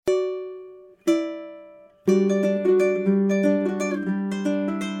Caitlin.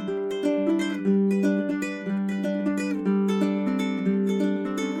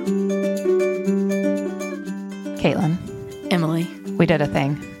 Emily. We did a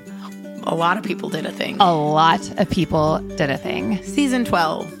thing. A lot of people did a thing. A lot of people did a thing. Season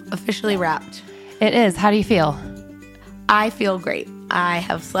 12, officially wrapped. It is. How do you feel? I feel great. I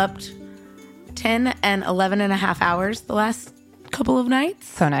have slept 10 and 11 and a half hours the last couple of nights.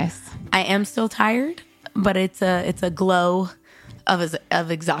 So nice. I am still tired, but it's a glow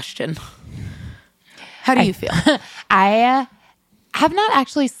of exhaustion. How do you feel? I have not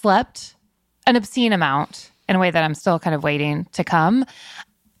actually slept an obscene amount in a way that I'm still kind of waiting to come.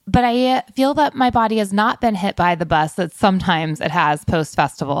 But I feel that my body has not been hit by the bus that sometimes it has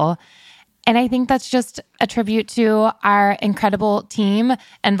post-festival. And I think that's just a tribute to our incredible team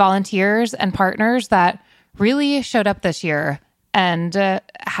and volunteers and partners that really showed up this year and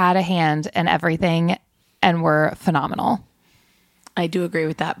had a hand in everything and were phenomenal. I do agree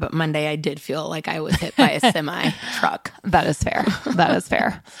with that, but Monday I did feel like I was hit by a semi truck. That is fair. That is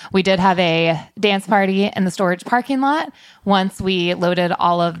fair. We did have a dance party in the storage parking lot once we loaded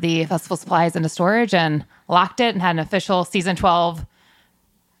all of the festival supplies into storage and locked it and had an official season 12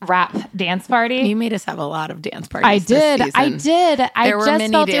 wrap dance party. You made us have a lot of dance parties. I did. I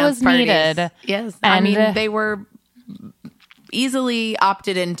just felt it was needed. Yes. And I mean, they were easily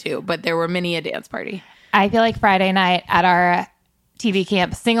opted into, but there were many a dance party. I feel like Friday night at our TV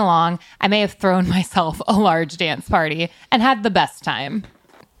camp sing-along, I may have thrown myself a large dance party and had the best time.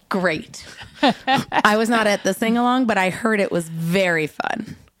 Great. I was not at the sing-along, but I heard it was very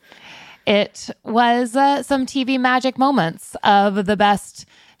fun. It was some TV magic moments of the best,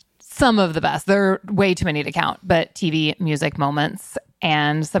 some of the best. There are way too many to count, but TV music moments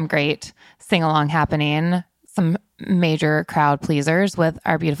and some great sing-along happening. Some major crowd pleasers with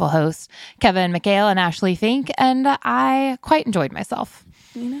our beautiful hosts, Kevin McHale and Ashley Fink, and I quite enjoyed myself.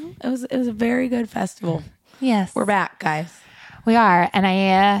 You know, it was a very good festival. Yes. We're back, guys. We are, and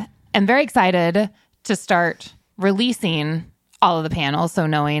I am very excited to start releasing all of the panels, so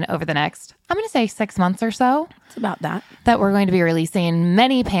knowing over the next, I'm going to say 6 months or so. It's about that we're going to be releasing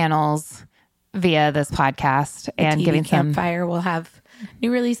many panels via this podcast and TV giving Campfire will have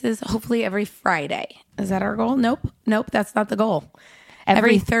new releases hopefully every Friday. Is that our goal? Nope, that's not the goal.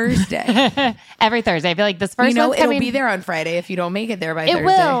 Every Thursday. Every Thursday. I feel like this first one's it'll be there on Friday if you don't make it there by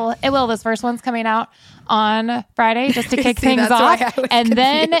Thursday. It will. This first one's coming out on Friday just to kick See, things off. And confused.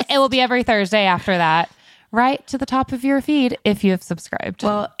 Then it will be every Thursday after that, right to the top of your feed if you have subscribed.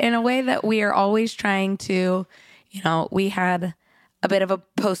 Well, in a way that we are always trying to, we had a bit of a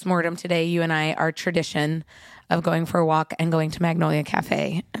postmortem today, you and I, our tradition of going for a walk and going to Magnolia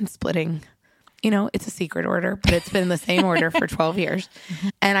Cafe and splitting. It's a secret order, but it's been the same order for 12 years.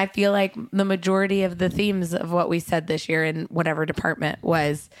 And I feel like the majority of the themes of what we said this year in whatever department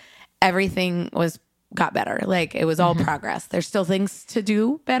was everything got better. Like it was all progress. There's still things to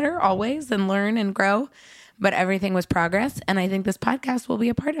do better always and learn and grow, but everything was progress. And I think this podcast will be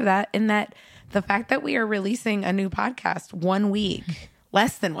a part of that, in that the fact that we are releasing a new podcast 1 week,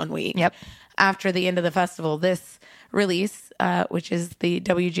 less than 1 week after the end of the festival, this release, which is the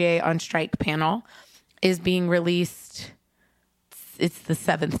WGA on strike panel, is being released. It's the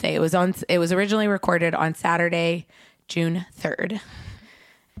 7th day. It was originally recorded on Saturday, June 3rd,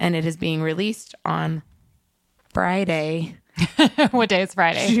 and it is being released on Friday. What day is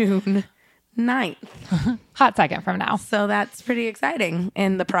Friday? June 9th. Hot second from now. So that's pretty exciting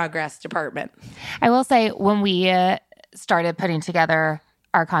in the progress department. I will say, when we started putting together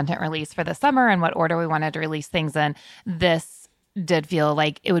our content release for the summer and what order we wanted to release things in, this did feel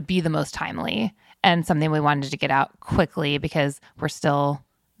like it would be the most timely and something we wanted to get out quickly, because we're still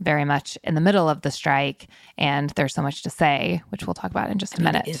very much in the middle of the strike and there's so much to say, which we'll talk about in just a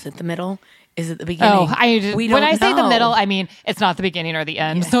minute. Is it the middle? Is it the beginning? Oh, when I say the middle, I mean it's not the beginning or the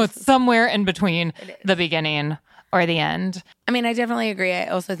end. Yes. So it's somewhere in between the beginning or the end. I mean, I definitely agree. I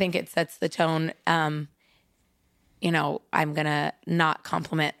also think it sets the tone. I'm going to not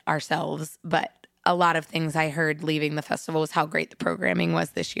compliment ourselves, but a lot of things I heard leaving the festival was how great the programming was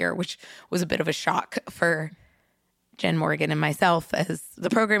this year, which was a bit of a shock for Jen Morgan and myself as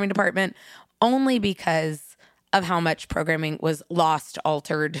the programming department, only because of how much programming was lost,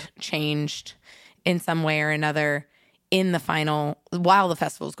 altered, changed in some way or another in the final, while the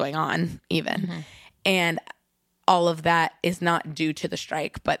festival was going on even. Mm-hmm. And all of that is not due to the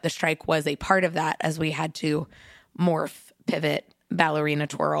strike, but the strike was a part of that, as we had to morph, pivot, ballerina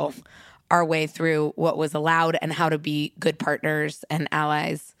twirl our way through what was allowed and how to be good partners and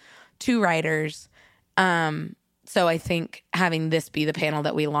allies to writers. So I think having this be the panel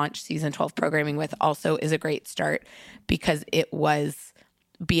that we launch season 12 programming with also is a great start, because it was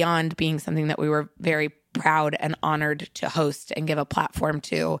beyond being something that we were very proud and honored to host and give a platform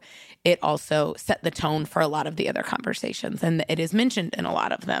to. It also set the tone for a lot of the other conversations. And it is mentioned in a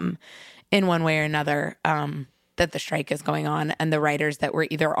lot of them in one way or another, that the strike is going on, and the writers that were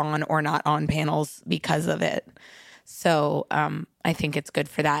either on or not on panels because of it. So I think it's good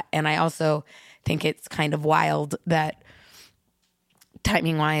for that. And I also think it's kind of wild that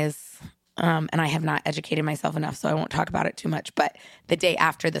timing wise, and I have not educated myself enough, so I won't talk about it too much. But the day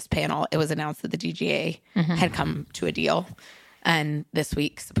after this panel, it was announced that the WGA had come to a deal. And this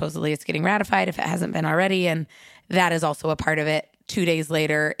week, supposedly, it's getting ratified if it hasn't been already. And that is also a part of it. 2 days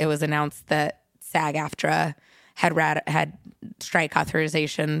later, it was announced that SAG-AFTRA had strike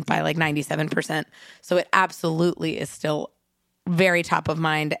authorization by like 97%. So it absolutely is still very top of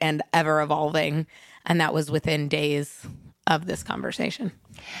mind and ever evolving. And that was within days of this conversation.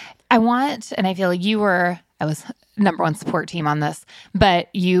 I feel like I was number one support team on this, but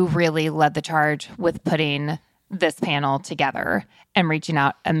you really led the charge with putting this panel together and reaching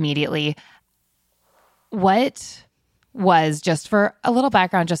out immediately. What was, just for a little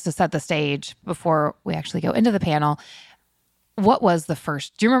background, just to set the stage before we actually go into the panel, what was do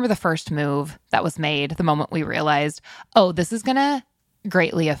you remember the first move that was made the moment we realized, oh, this is going to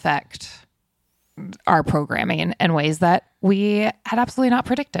greatly affect our programming in ways that we had absolutely not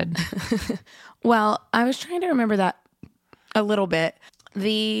predicted? Well, I was trying to remember that a little bit.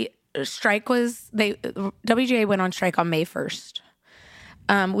 The strike WGA went on strike on May 1st.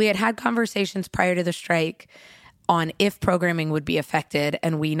 We had conversations prior to the strike on if programming would be affected,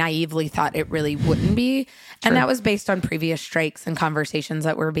 and we naively thought it really wouldn't be. And that was based on previous strikes and conversations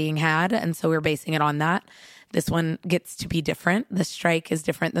that were being had. And so we're basing it on that. This one gets to be different. The strike is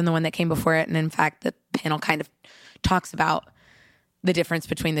different than the one that came before it. And in fact, the panel kind of talks about the difference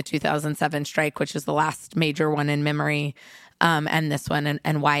between the 2007 strike, which is the last major one in memory, and this one,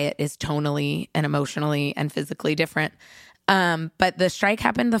 and why it is tonally and emotionally and physically different. But the strike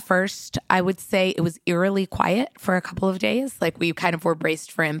happened the first. I would say it was eerily quiet for a couple of days. Like, we kind of were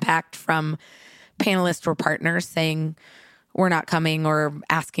braced for impact from panelists or partners saying we're not coming or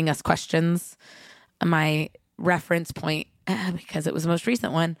asking us questions. My reference point, because it was the most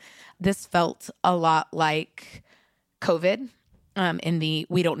recent one, this felt a lot like COVID,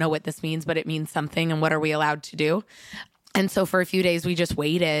 we don't know what this means, but it means something, and what are we allowed to do? And so for a few days, we just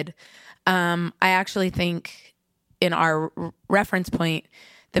waited. I actually think in our reference point,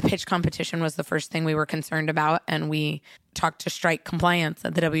 the pitch competition was the first thing we were concerned about. And we talked to strike compliance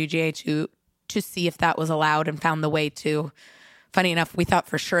at the WGA to see if that was allowed, and found the way to. Funny enough, we thought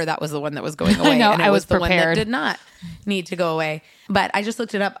for sure that was the one that was going away. I know, and it I was was the prepared. one that did not need to go away. But I just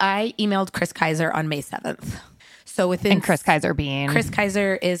looked it up. I emailed Chris Kaiser on May 7th. So And Chris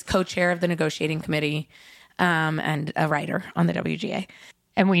Kaiser is co-chair of the negotiating committee, and a writer on the WGA.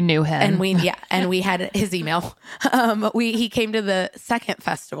 And we knew him. And we had his email. He came to the second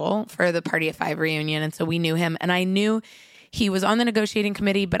festival for the Party of Five reunion, and so we knew him. And I knew he was on the negotiating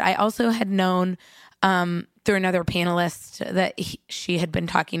committee, but I also had known through another panelist that she had been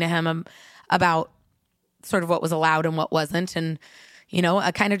talking to him about sort of what was allowed and what wasn't. And,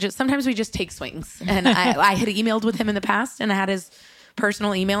 I kind of just, sometimes we just take swings. And I had emailed with him in the past, and I had his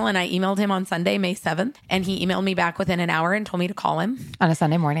personal email, and I emailed him on Sunday, May 7th, and he emailed me back within an hour and told me to call him. On a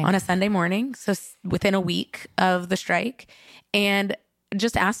Sunday morning. So within a week of the strike, and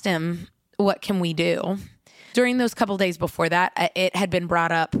just asked him, what can we do? During those couple days before that, it had been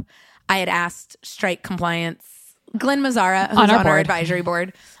brought up. I had asked strike compliance, Glenn Mazzara, who's on our advisory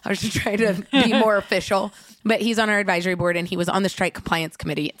board. I was just trying to be more official, but he's on our advisory board, and he was on the strike compliance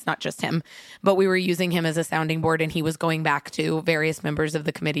committee. It's not just him, but we were using him as a sounding board, and he was going back to various members of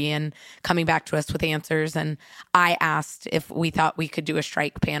the committee and coming back to us with answers. And I asked if we thought we could do a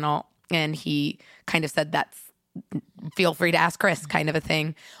strike panel, and he kind of said, feel free to ask Chris, kind of a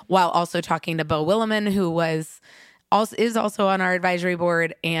thing, while also talking to Bo Williman, who is also on our advisory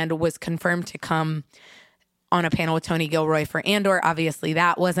board and was confirmed to come on a panel with Tony Gilroy for Andor. Obviously,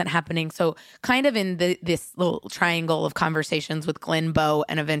 that wasn't happening. So kind of in this little triangle of conversations with Glenn, Bo,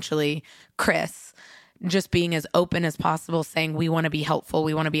 and eventually Chris, just being as open as possible, saying we want to be helpful.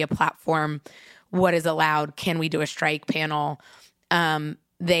 We want to be a platform. What is allowed? Can we do a strike panel?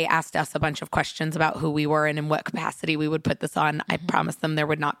 They asked us a bunch of questions about who we were and in what capacity we would put this on. I promised them there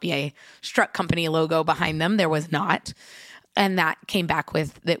would not be a Struck Company logo behind them. There was not. And that came back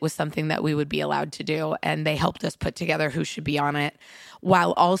with, it was something that we would be allowed to do. And they helped us put together who should be on it,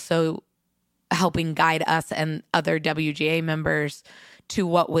 while also helping guide us and other WGA members to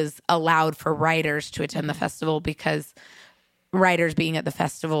what was allowed for writers to attend the festival, because writers being at the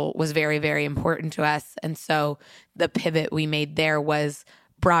festival was very, very important to us. And so the pivot we made there was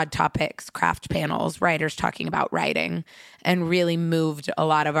broad topics, craft panels, writers talking about writing, and really moved a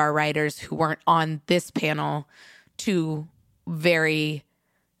lot of our writers who weren't on this panel to very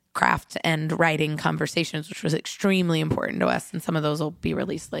craft and writing conversations, which was extremely important to us. And some of those will be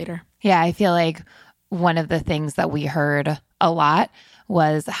released later. Yeah, I feel like one of the things that we heard a lot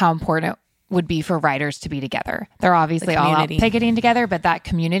was how important it would be for writers to be together. They're obviously all out picketing together, but that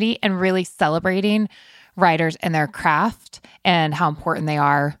community and really celebrating writers and their craft and how important they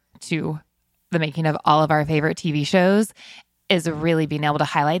are to the making of all of our favorite TV shows is really being able to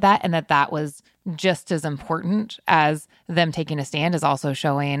highlight that, and that was just as important as them taking a stand, is also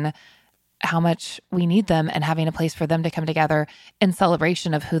showing how much we need them and having a place for them to come together in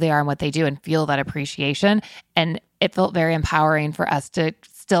celebration of who they are and what they do and feel that appreciation. And it felt very empowering for us to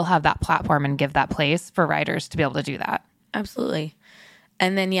still have that platform and give that place for writers to be able to do that. Absolutely.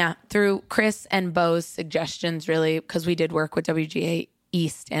 And then, yeah, through Chris and Bo's suggestions, really, because we did work with WGA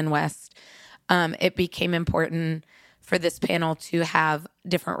East and West, it became important for this panel to have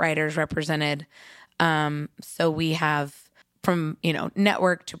different writers represented. So we have from,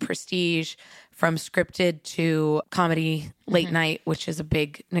 network to prestige, from scripted to comedy, late night, which is a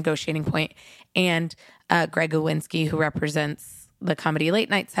big negotiating point. And Greg Owinski, who represents the comedy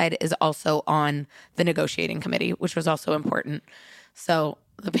late night side, is also on the negotiating committee, which was also important. So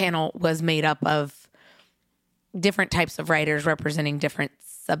the panel was made up of different types of writers representing different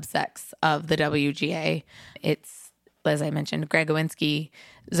subsects of the WGA. It's, as I mentioned, Greg Owinski,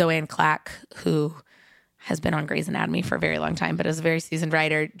 Zoanne Clack, who has been on Grey's Anatomy for a very long time, but is a very seasoned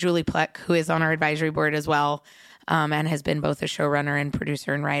writer. Julie Pleck, who is on our advisory board as well, and has been both a showrunner and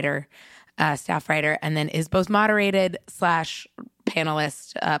producer and writer, staff writer, and then is both moderated /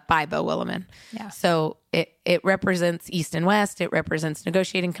 panelist by Bo Williman. Yeah. So it represents East and West. It represents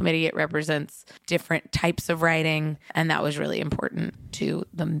negotiating committee. It represents different types of writing. And that was really important to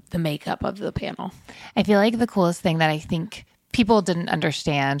the makeup of the panel. I feel like the coolest thing that I think people didn't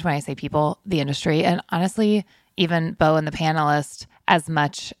understand, when I say people, the industry, and honestly, even Bo and the panelists, as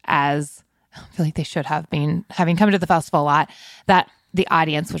much as I feel like they should have been, having come to the festival a lot, that the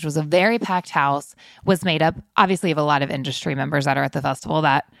audience, which was a very packed house, was made up obviously of a lot of industry members that are at the festival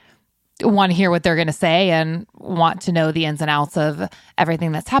that want to hear what they're going to say and want to know the ins and outs of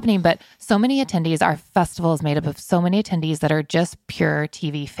everything that's happening. But so many attendees, our festival is made up of so many attendees that are just pure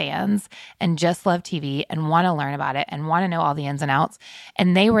TV fans and just love TV and want to learn about it and want to know all the ins and outs.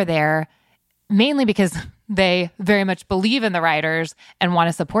 And they were there mainly because they very much believe in the writers and want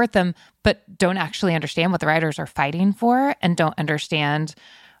to support them, but don't actually understand what the writers are fighting for and don't understand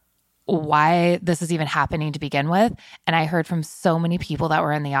why this is even happening to begin with. And I heard from so many people that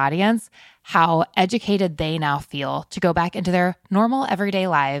were in the audience how educated they now feel to go back into their normal everyday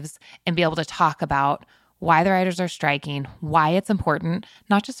lives and be able to talk about why the writers are striking, why it's important,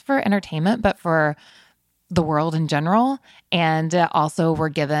 not just for entertainment, but for the world in general. And also we're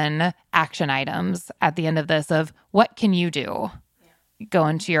given action items at the end of this of what can you do? Go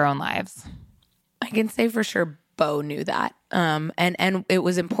into your own lives. I can say for sure Bo knew that. And it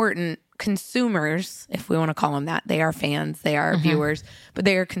was important. Consumers, if we want to call them that, they are fans, they are viewers, but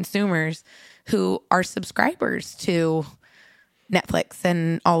they are consumers who are subscribers to Netflix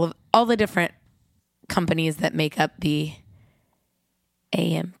and all the different companies that make up the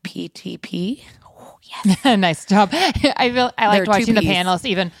AMPTP. Yes. Nice job. I liked watching the panelists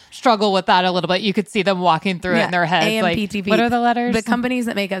even struggle with that a little bit. You could see them walking through it in their heads. AMPTP. Like, what are the letters? The companies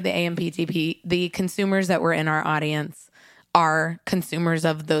that make up the AMPTP, the consumers that were in our audience are consumers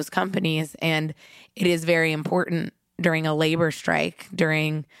of those companies. And it is very important during a labor strike,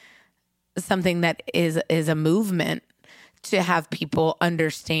 during something that is a movement, to have people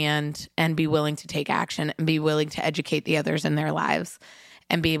understand and be willing to take action and be willing to educate the others in their lives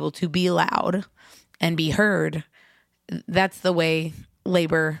and be able to be loud and be heard. That's the way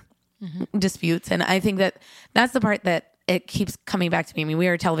labor disputes. And I think that's the part that it keeps coming back to me. I mean, we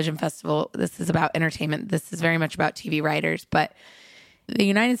are a television festival. This is about entertainment. This is very much about TV writers. But the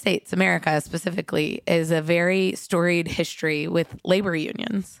United States, America specifically, is a very storied history with labor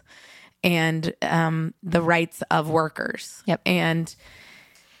unions and the rights of workers. Yep. And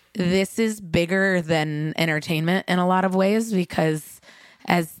this is bigger than entertainment in a lot of ways, because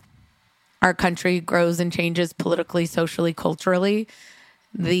as our country grows and changes politically, socially, culturally,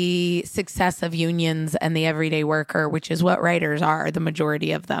 the success of unions and the everyday worker, which is what writers are, the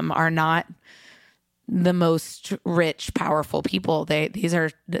majority of them are not the most rich, powerful people.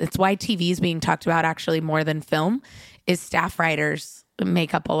 It's why TV is being talked about actually more than film, is staff writers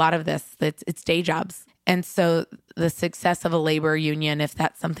make up a lot of this. It's day jobs. And so the success of a labor union, if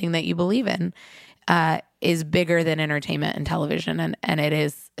that's something that you believe in, is bigger than entertainment and television. And it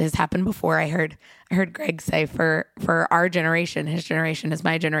has happened before. I heard Greg say for our generation, his generation is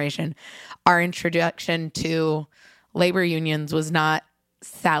my generation, our introduction to labor unions was not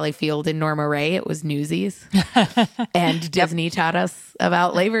Sally Field and Norma Ray. It was Newsies. And Disney taught us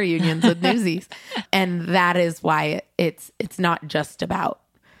about labor unions with Newsies. And that is why it's not just about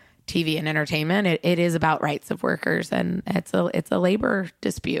TV and entertainment. It is about rights of workers, and it's a labor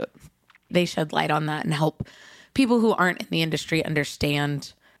dispute. They shed light on that and help people who aren't in the industry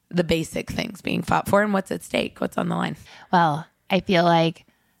understand the basic things being fought for and what's at stake, what's on the line. Well, I feel like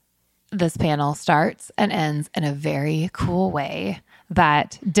this panel starts and ends in a very cool way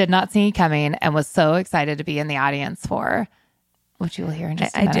that did not see coming and was so excited to be in the audience for, which you will hear in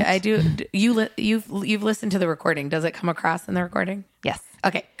just a minute. I do. You've listened to the recording. Does it come across in the recording? Yes.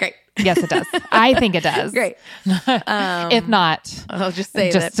 Okay, great. Yes, it does. I think it does. Great. If not, I'll just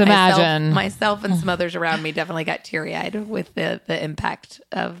say just that imagine. myself and some others around me definitely got teary-eyed with the impact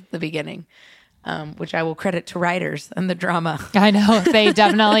of the beginning, which I will credit to writers and the drama. I know. They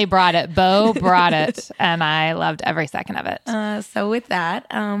definitely brought it. Bo brought it, and I loved every second of it. So with that,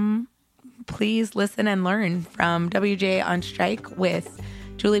 please listen and learn from WGA on Strike with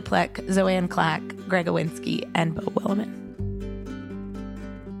Julie Pleck, Zoanne Clack, Greg Owinski, and Bo Williman.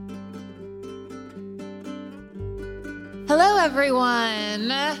 Hello, everyone.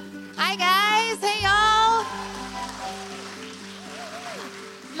 Hi, guys. Hey, y'all.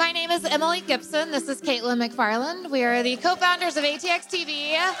 My name is Emily Gibson. This is Caitlin McFarland. We are the co-founders of ATX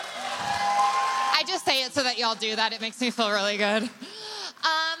TV. I just say it so that y'all do that. It makes me feel really good.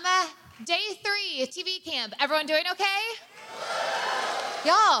 Day 3, TV camp. Everyone doing okay?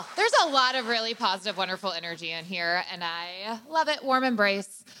 Y'all, there's a lot of really positive, wonderful energy in here, and I love it. Warm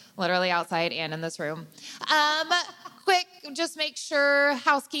embrace, literally outside and in this room. Quick, just make sure,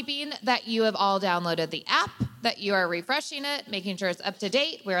 housekeeping, that you have all downloaded the app, that you are refreshing it, making sure it's up to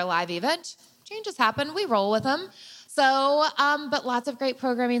date. We're a live event. Changes happen. We roll with them. So, but lots of great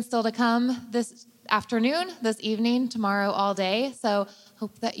programming still to come this afternoon, this evening, tomorrow, all day. So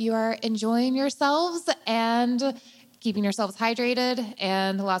hope that you are enjoying yourselves and keeping yourselves hydrated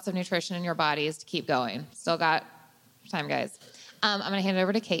and lots of nutrition in your bodies to keep going. Still got time, guys. I'm going to hand it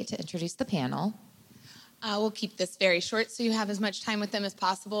over to Kate to introduce the panel. We'll keep this very short so you have as much time with them as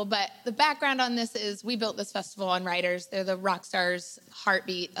possible. But the background on this is we built this festival on writers. They're the rock stars'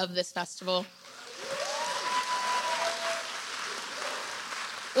 heartbeat of this festival.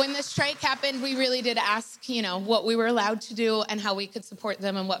 When the strike happened, we really did ask, what we were allowed to do and how we could support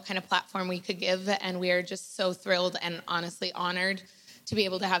them and what kind of platform we could give. And we are just so thrilled and honestly honored to be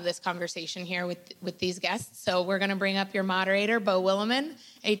able to have this conversation here with these guests. So we're going to bring up your moderator, Bo Williman,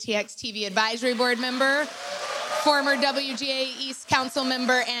 ATX TV Advisory Board member, former WGA East Council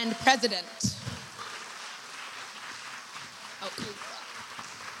member, and president.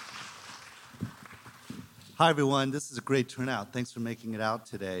 Hi, everyone. This is a great turnout. Thanks for making it out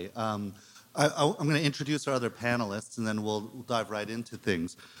today. I'm going to introduce our other panelists, and then we'll dive right into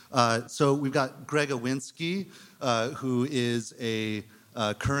things. So we've got Greg Owinski, who is a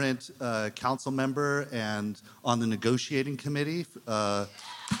current council member and on the negotiating committee.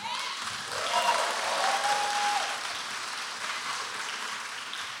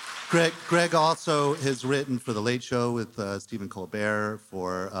 Greg also has written for The Late Show with Stephen Colbert,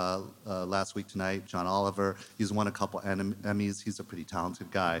 for Last Week Tonight, John Oliver. He's won a couple Emmys. He's a pretty talented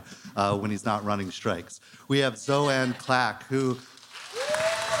guy when he's not running strikes. We have Zoanne Clack, who...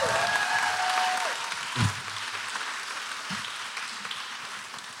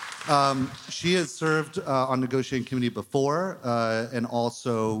 she has served on negotiating committee before and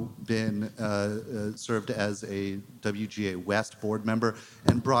also been served as a WGA West board member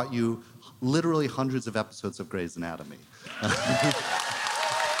and brought you literally hundreds of episodes of Grey's Anatomy.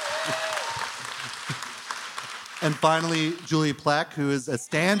 And finally, Julie Pleck, who is a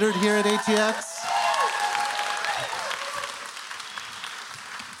standard here at ATX.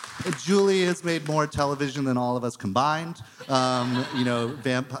 Julie has made more television than all of us combined. Among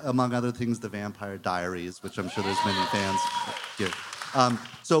other things, The Vampire Diaries, which I'm sure there's many fans here.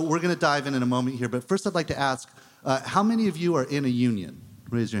 So we're going to dive in a moment here. But first, I'd like to ask, how many of you are in a union?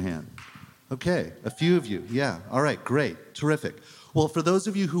 Raise your hand. Okay, a few of you. Yeah, all right, great, terrific. Well, for those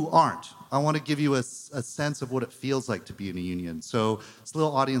of you who aren't, I want to give you a sense of what it feels like to be in a union. So it's a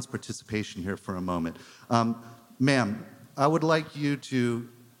little audience participation here for a moment. Ma'am, I would like you to...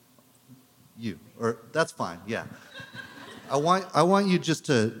 or that's fine, yeah. I want you just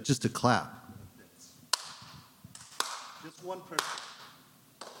to clap. Just one person.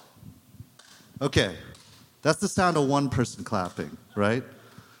 Okay, that's the sound of one person clapping, right?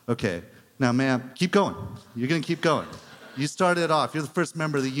 Okay, now, ma'am, keep going. You're going to keep going. You started it off. You're the first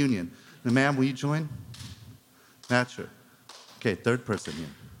member of the union. Now, ma'am, will you join? Sure. Okay, third person here.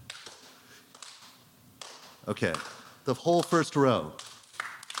 Okay, the whole first row.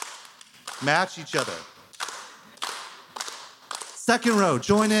 Match each other. Second row,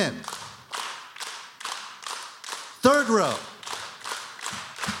 join in. Third row.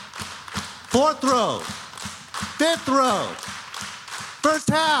 Fourth row. Fifth row. First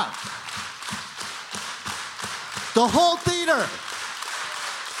half. The whole theater.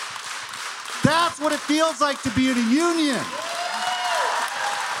 That's what it feels like to be in a union.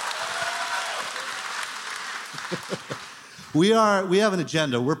 We have an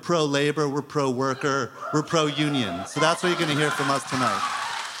agenda. We're pro-labor, we're pro-worker, we're pro-union. So that's what you're going to hear from us tonight.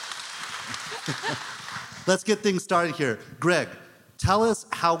 Let's get things started here. Greg, tell us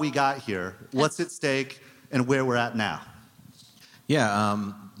how we got here, what's at stake, and where we're at now.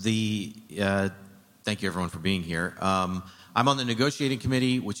 Yeah, thank you everyone for being here. I'm on the negotiating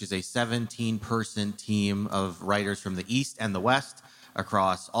committee, which is a 17-person team of writers from the East and the West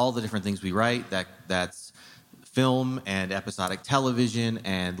across all the different things we write. That's film and episodic television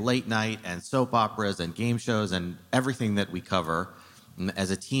and late night and soap operas and game shows and everything that we cover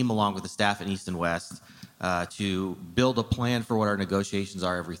as a team along with the staff in East and West to build a plan for what our negotiations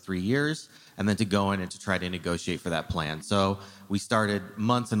are every 3 years and then to go in and to try to negotiate for that plan. So we started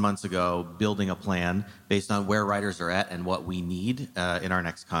months and months ago building a plan based on where writers are at and what we need in our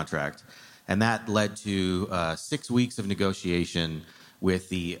next contract. And that led to 6 weeks of negotiation with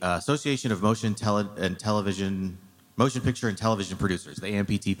the Association of Motion Picture and Television Producers, the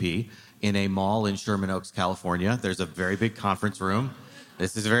AMPTP, in a mall in Sherman Oaks, California. There's a very big conference room.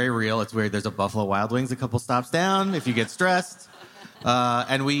 This is very real. It's weird. There's a Buffalo Wild Wings a couple stops down if you get stressed.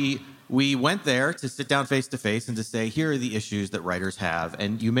 And we went there to sit down face to face and to say, here are the issues that writers have.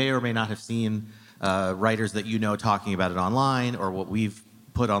 And you may or may not have seen writers that you know talking about it online or what we've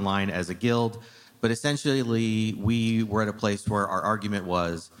put online as a guild. But essentially, we were at a place where our argument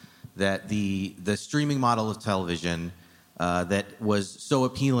was that the streaming model of television that was so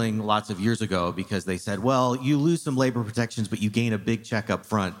appealing lots of years ago because they said, well, you lose some labor protections, but you gain a big check up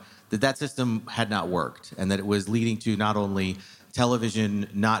front, that system had not worked and that it was leading to not only television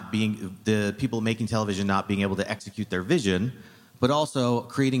not being, the people making television not being able to execute their vision, but also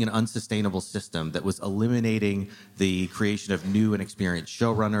creating an unsustainable system that was eliminating the creation of new and experienced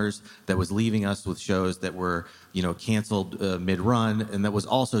showrunners, that was leaving us with shows that were, canceled mid-run, and that was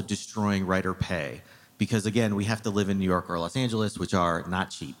also destroying writer pay. Because, again, we have to live in New York or Los Angeles, which are not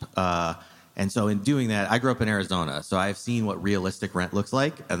cheap. And so in doing that, I grew up in Arizona, so I've seen what realistic rent looks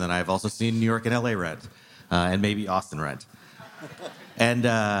like, and then I've also seen New York and LA rent, and maybe Austin rent.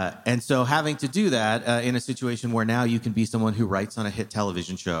 And so having to do that in a situation where now you can be someone who writes on a hit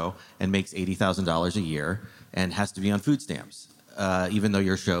television show and makes $80,000 a year and has to be on food stamps, even though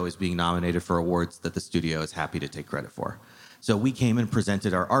your show is being nominated for awards that the studio is happy to take credit for. So we came and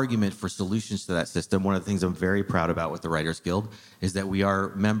presented our argument for solutions to that system. One of the things I'm very proud about with the Writers Guild is that we are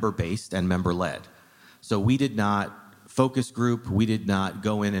member-based and member-led. So we did not focus group. We did not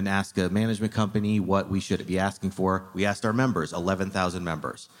go in and ask a management company what we should be asking for. We asked our members, 11,000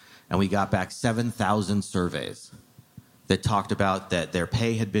 members, and we got back 7,000 surveys that talked about that their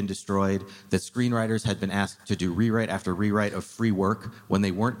pay had been destroyed, that screenwriters had been asked to do rewrite after rewrite of free work when they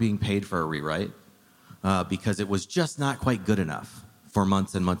weren't being paid for a rewrite because it was just not quite good enough for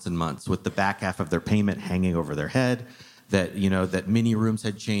months and months and months with the back half of their payment hanging over their head. That mini rooms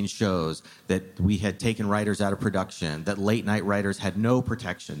had changed shows, that we had taken writers out of production, that late night writers had no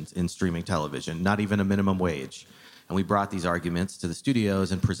protections in streaming television, not even a minimum wage. And we brought these arguments to the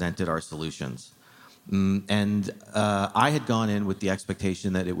studios and presented our solutions. I had gone in with the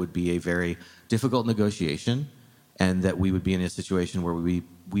expectation that it would be a very difficult negotiation and that we would be in a situation where we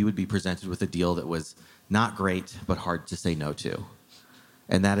would be presented with a deal that was not great but hard to say no to.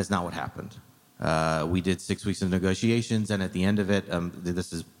 And that is not what happened. We did 6 weeks of negotiations, and at the end of it,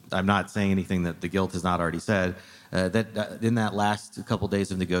 I'm not saying anything that the Guild has not already said, that in that last couple days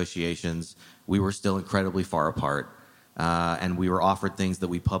of negotiations, we were still incredibly far apart, and we were offered things that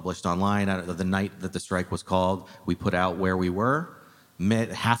we published online. The night that the strike was called, we put out where we were.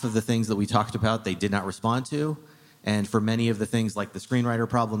 Half of the things that we talked about, they did not respond to, and for many of the things like the screenwriter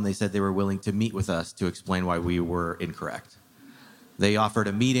problem, they said they were willing to meet with us to explain why we were incorrect. They offered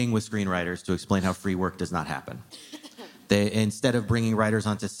a meeting with screenwriters to explain how free work does not happen. Instead of bringing writers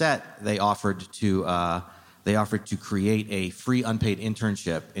onto set, they offered to create a free unpaid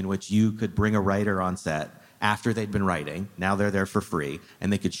internship in which you could bring a writer on set after they'd been writing. Now they're there for free,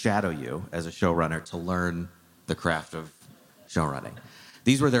 and they could shadow you as a showrunner to learn the craft of showrunning.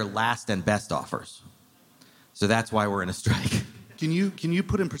 These were their last and best offers. So that's why we're in a strike. Can you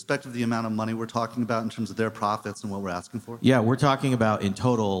put in perspective the amount of money we're talking about in terms of their profits and what we're asking for? Yeah, we're talking about in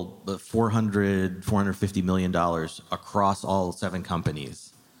total $450 million across all 7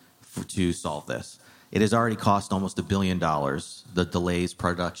 companies to solve this. It has already cost almost $1 billion, the delays,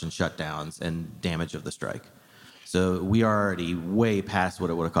 production shutdowns, and damage of the strike. So we are already way past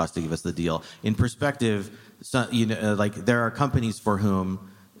what it would have cost to give us the deal. In perspective, there are companies for whom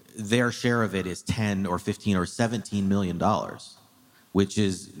their share of it is 10 or 15 or $17 million, which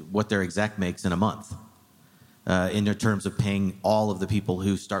is what their exec makes in a month, in terms of paying all of the people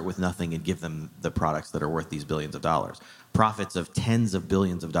who start with nothing and give them the products that are worth these billions of dollars. Profits of tens of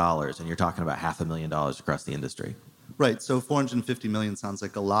billions of dollars, and you're talking about $500,000 across the industry. Right, so $450 million sounds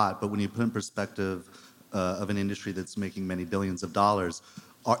like a lot, but when you put in perspective of an industry that's making many billions of dollars,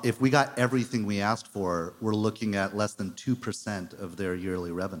 if we got everything we asked for, we're looking at less than 2% of their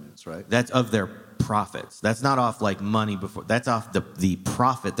yearly revenues, right? That's of their profits. That's not off like money before. That's off the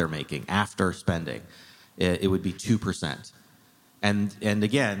profit they're making after spending. It would be 2%. And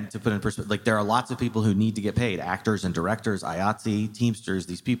again, to put in perspective, like there are lots of people who need to get paid, actors and directors, IATSE, Teamsters,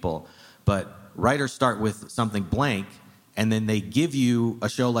 these people. But writers start with something blank, and then they give you a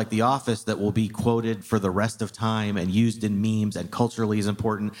show like The Office that will be quoted for the rest of time and used in memes and culturally is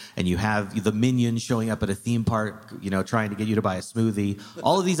important. And you have the Minions showing up at a theme park, trying to get you to buy a smoothie.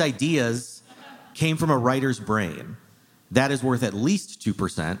 All of these ideas came from a writer's brain. That is worth at least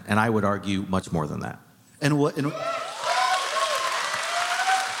 2%, and I would argue much more than that. And what?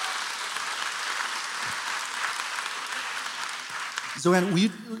 Zoanne, will you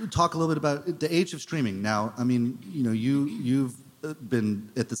talk a little bit about the age of streaming? Now, I mean, you've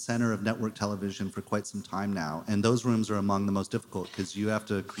been at the center of network television for quite some time now, and those rooms are among the most difficult because you have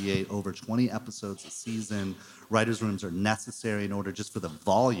to create over 20 episodes a season. Writers' rooms are necessary in order just for the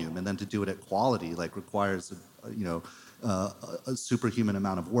volume, and then to do it at quality requires a superhuman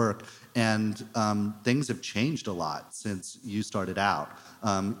amount of work. And things have changed a lot since you started out.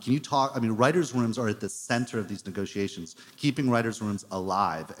 Can you talk? I mean, writers' rooms are at the center of these negotiations, keeping writers' rooms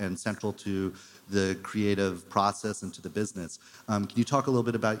alive and central to the creative process and to the business. Can you talk a little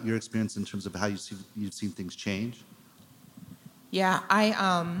bit about your experience in terms of how you've seen things change? Yeah,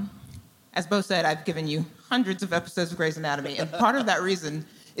 as Bo said, I've given you hundreds of episodes of Grey's Anatomy, and part of that reason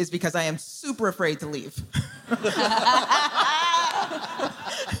is because I am super afraid to leave.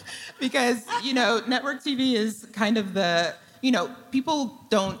 Because, network TV is kind of people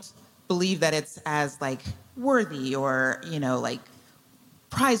don't believe that it's as, worthy or,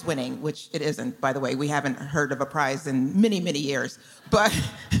 prize winning, which it isn't, by the way. We haven't heard of a prize in many, many years. But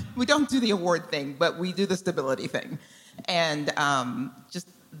we don't do the award thing, but we do the stability thing. And just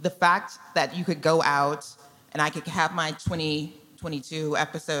the fact that you could go out and I could have my 22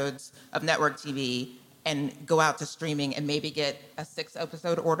 episodes of network TV and go out to streaming and maybe get a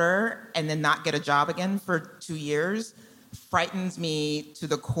 6-episode order and then not get a job again for 2 years frightens me to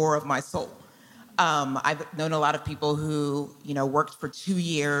the core of my soul. I've known a lot of people who, worked for 2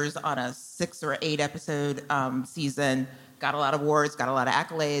 years on a 6 or 8 episode season, got a lot of awards, got a lot of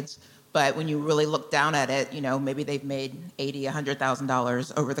accolades. But when you really look down at it, maybe they've made $80,000,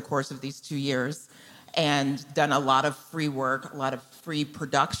 $100,000 over the course of these 2 years and done a lot of free work, a lot of free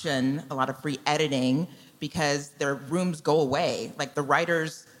production, a lot of free editing because their rooms go away. Like the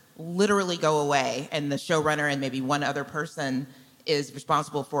writers literally go away and the showrunner and maybe one other person is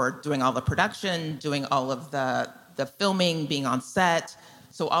responsible for doing all the production, doing all of the filming, being on set.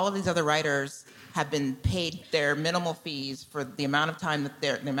 So all of these other writers have been paid their minimal fees for the amount of time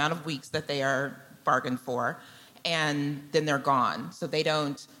the amount of weeks that they are bargained for, and then they're gone. So they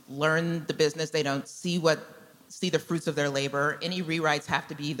don't learn the business. They don't see the fruits of their labor. Any rewrites have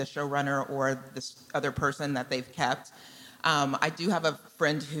to be the showrunner or this other person that they've kept. I do have a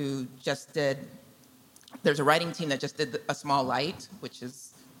friend who there's a writing team that just did A Small Light, which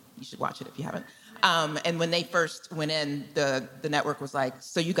is, you should watch it if you haven't. And when they first went in, the network was like,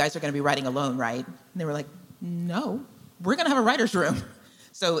 so you guys are going to be writing alone, right? And they were like, no, we're going to have a writer's room.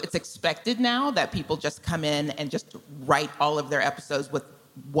 So it's expected now that people just come in and just write all of their episodes with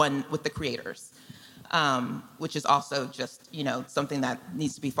the creators, which is also just, something that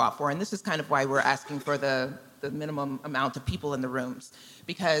needs to be fought for. And this is kind of why we're asking for the minimum amount of people in the rooms.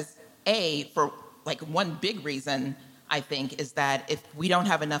 Because for one big reason, I think, is that if we don't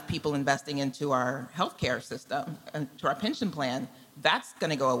have enough people investing into our healthcare system and to our pension plan, that's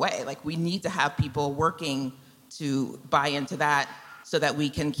going to go away. We need to have people working to buy into that so that we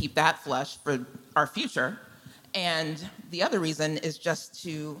can keep that flush for our future. And the other reason is just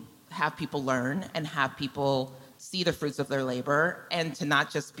to have people learn and have people see the fruits of their labor, and to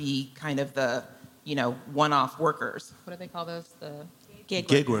not just be kind of the, one-off workers. What do they call those? The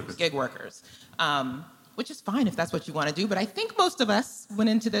Gig workers. Gig workers. Which is fine if that's what you want to do, but I think most of us went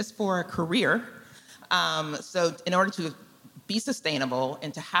into this for a career. So in order to be sustainable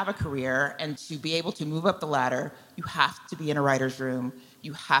and to have a career and to be able to move up the ladder, you have to be in a writer's room.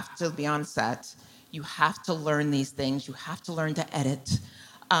 You have to be on set. You have to learn these things. You have to learn to edit.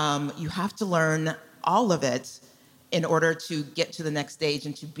 You have to learn all of it in order to get to the next stage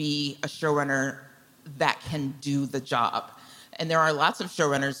and to be a showrunner that can do the job. And there are lots of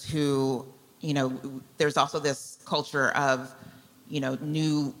showrunners who, there's also this culture of,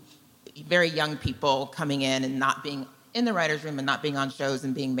 new, very young people coming in and not being in the writer's room and not being on shows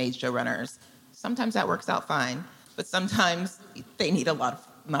and being made showrunners. Sometimes that works out fine, but sometimes they need not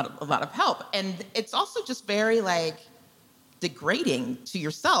a lot of help. And it's also just very degrading to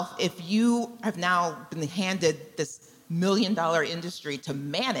yourself if you have now been handed this $1 million industry to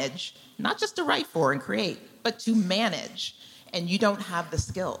manage, not just to write for and create, but to manage, and you don't have the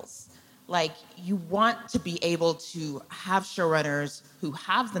skills. You want to be able to have showrunners who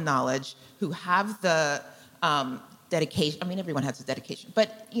have the knowledge, who have the dedication. I mean, everyone has a dedication,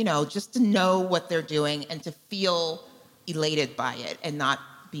 but, just to know what they're doing and to feel elated by it and not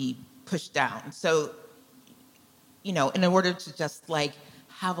be pushed down. So, in order to just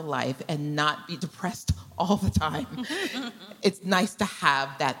have a life and not be depressed all the time, it's nice to have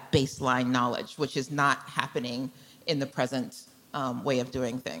that baseline knowledge, which is not happening in the present way of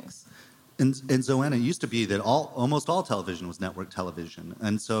doing things. And Zoanna, it used to be that almost all television was network television.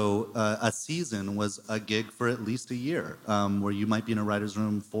 And so a season was a gig for at least a year, where you might be in a writer's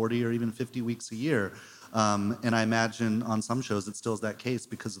room 40 or even 50 weeks a year. And I imagine on some shows it still is that case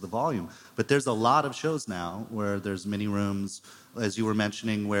because of the volume. But there's a lot of shows now where there's mini rooms, as you were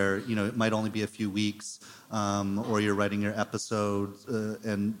mentioning, where it might only be a few weeks, or you're writing your episode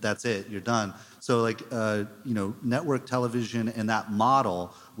and that's it, you're done. So network television and that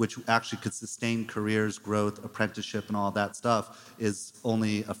model, which actually could sustain careers, growth, apprenticeship, and all of that stuff, is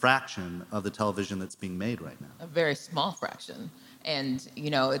only a fraction of the television that's being made right now. A very small fraction. And,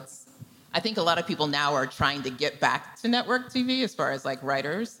 I think a lot of people now are trying to get back to network TV as far as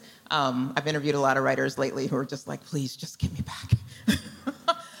writers. I've interviewed a lot of writers lately who are just please just get me back.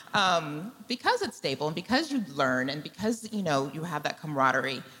 Because it's stable and because you learn and because, you have that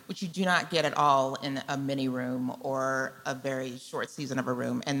camaraderie, which you do not get at all in a mini room or a very short season of a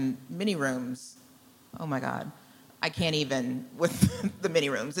room. And mini rooms, oh my God, I can't even with the mini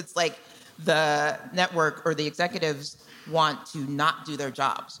rooms. It's the network or the executives want to not do their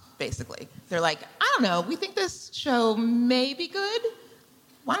jobs, basically. They're I don't know, we think this show may be good.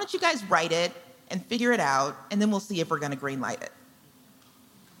 Why don't you guys write it and figure it out, and then we'll see if we're going to greenlight it.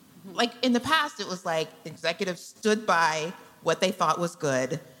 In the past, it was the executives stood by what they thought was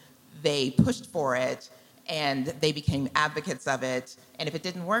good, they pushed for it, and they became advocates of it. And if it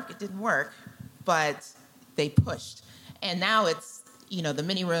didn't work, it didn't work, but they pushed. And now it's, the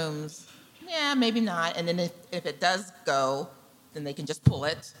mini rooms, yeah, maybe not. And then if it does go, then they can just pull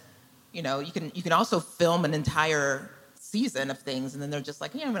it. You can also film an entire season of things, and then they're just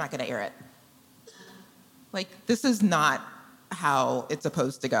we're not going to air it. This is not how it's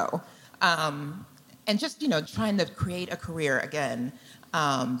supposed to go. And just, trying to create a career again,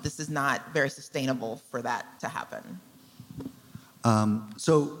 this is not very sustainable for that to happen.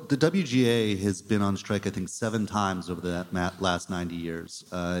 So the WGA has been on strike, I think, 7 times over the last 90 years.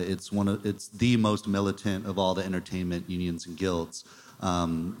 It's the most militant of all the entertainment unions and guilds.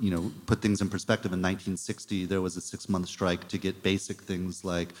 Put things in perspective, in 1960, there was a 6-month strike to get basic things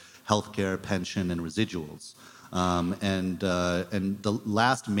like healthcare, pension, and residuals. And the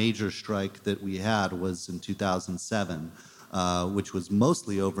last major strike that we had was in 2007, which was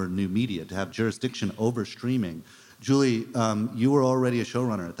mostly over new media, to have jurisdiction over streaming. Julie, you were already a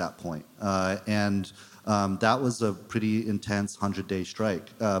showrunner at that point, and that was a pretty intense 100-day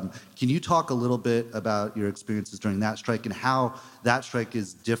strike. Can you talk a little bit about your experiences during that strike and how that strike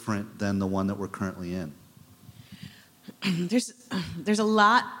is different than the one that we're currently in? There's a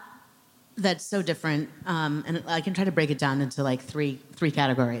lot that's so different, and I can try to break it down into three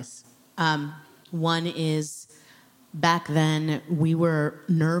categories. One is back then we were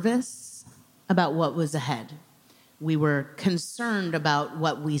nervous about what was ahead. We were concerned about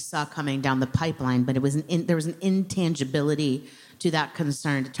what we saw coming down the pipeline, but there was an intangibility to that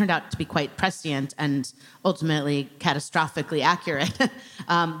concern. It turned out to be quite prescient and ultimately catastrophically accurate,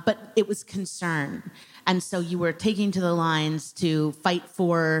 but it was concern. And so you were taking to the lines to fight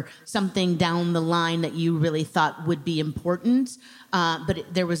for something down the line that you really thought would be important, but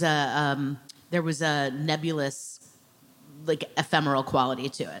there was a nebulous, like, ephemeral quality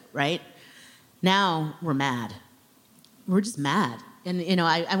to it, right? Now we're mad. We're just mad. And,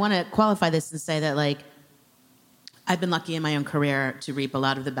 I want to qualify this and say that, like, I've been lucky in my own career to reap a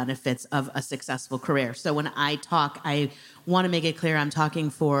lot of the benefits of a successful career. So when I talk, I want to make it clear I'm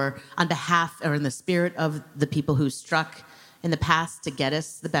talking on behalf or in the spirit of the people who struck in the past to get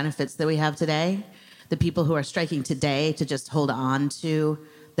us the benefits that we have today, the people who are striking today to just hold on to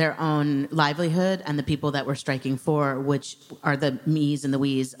their own livelihood, and the people that we're striking for, which are the me's and the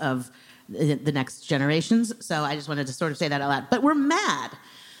we's of the next generations. So I just wanted to sort of say that out loud. But we're mad.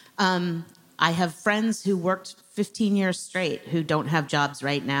 I have friends who worked 15 years straight who don't have jobs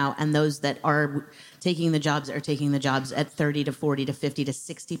right now, and those that are taking the jobs are taking the jobs at 30 to 40 to 50 to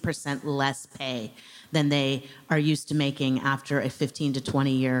 60% less pay than they are used to making after a 15 to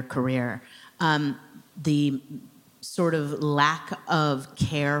 20-year career. The sort of lack of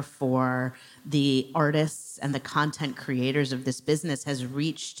care for the artists and the content creators of this business has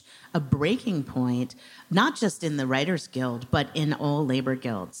reached a breaking point, not just in the Writers Guild, but in all labor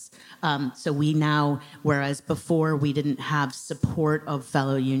guilds. So we now, whereas before we didn't have support of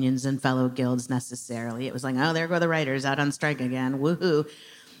fellow unions and fellow guilds necessarily, it was like, oh, there go the writers out on strike again, woohoo.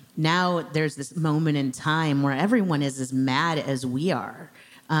 Now there's this moment in time where everyone is as mad as we are.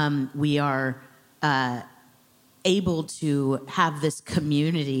 We are able to have this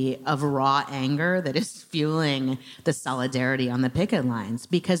community of raw anger that is fueling the solidarity on the picket lines,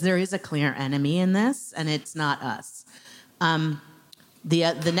 because there is a clear enemy in this, and it's not us.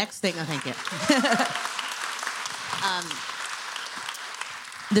 The next thing, thank you.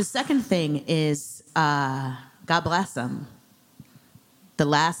 The second thing is, God bless them. The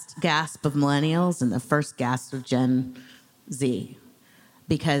last gasp of millennials and the first gasp of Gen Z.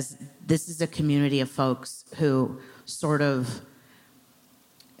 Because this is a community of folks who sort of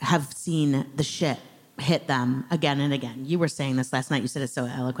have seen the shit hit them again and again. You were saying this last night. You said it so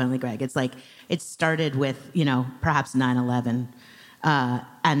eloquently, Greg. It's like it started with, perhaps 9/11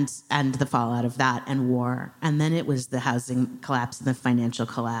 and the fallout of that and war. And then it was the housing collapse and the financial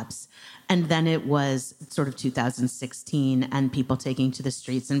collapse. And then it was sort of 2016 and people taking to the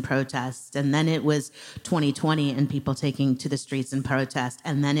streets and protest. And then it was 2020 and people taking to the streets and protest.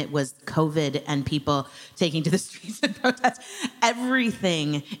 And then it was COVID and people taking to the streets and protest.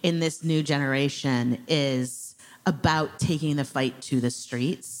 Everything in this new generation is about taking the fight to the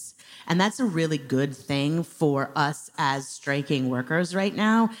streets. And that's a really good thing for us as striking workers right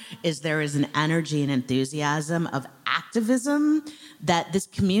now, is there is an energy and enthusiasm of activism that this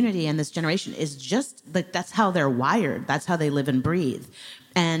community and this generation is just, like, that's how they're wired. That's how they live and breathe.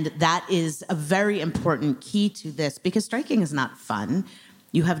 And that is a very important key to this, because striking is not fun.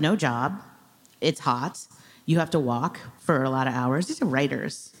 You have no job. It's hot. You have to walk for a lot of hours. These are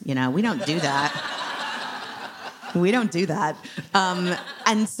writers, we don't do that. We don't do that.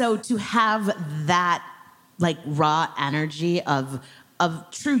 And so to have that, like, raw energy of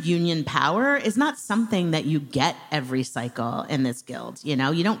true union power is not something that you get every cycle in this guild. You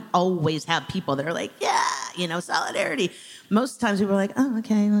don't always have people that are like, yeah, solidarity. Most times people are like, oh,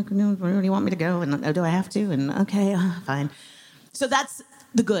 okay, where do you want me to go? And do I have to? And okay, fine. So that's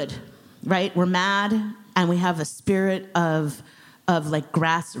the good, right? We're mad, and we have a spirit of like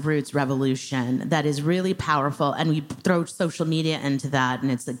grassroots revolution that is really powerful, and we throw social media into that,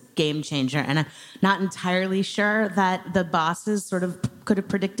 and it's a game changer. And I'm not entirely sure that the bosses sort of could have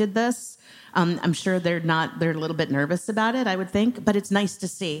predicted this. I'm sure they're a little bit nervous about it, I would think, but it's nice to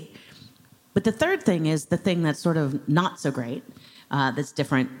see. But the third thing is the thing that's sort of not so great, that's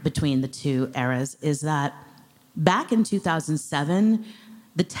different between the two eras, is that back in 2007,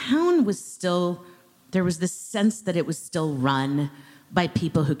 the town was still, there was this sense that it was still run by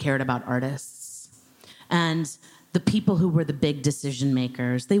people who cared about artists. And the people who were the big decision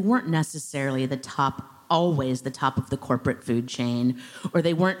makers, they weren't necessarily always the top of the corporate food chain, or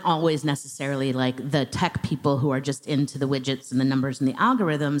they weren't always necessarily like the tech people who are just into the widgets and the numbers and the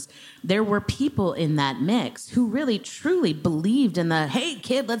algorithms. There were people in that mix who really truly believed in the, hey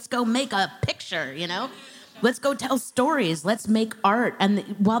kid, let's go make a picture, Let's go tell stories. Let's make art. And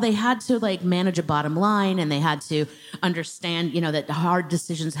while they had to like manage a bottom line and they had to understand, that hard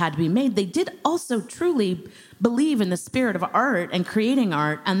decisions had to be made, they did also truly believe in the spirit of art and creating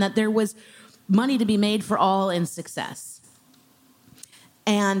art, and that there was money to be made for all in success.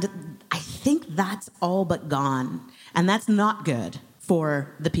 And I think that's all but gone. And that's not good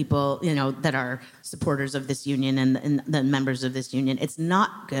for the people, that are supporters of this union and the members of this union. It's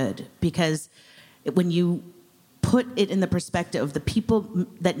not good, because when you put it in the perspective of the people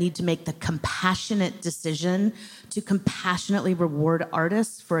that need to make the compassionate decision to compassionately reward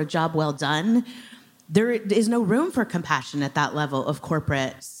artists for a job well done, there is no room for compassion at that level of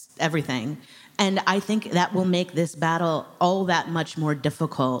corporate everything. And I think that will make this battle all that much more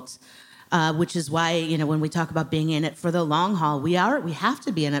difficult, which is why, you know, when we talk about being in it for the long haul, we have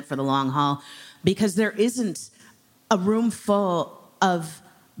to be in it for the long haul, because there isn't a room full of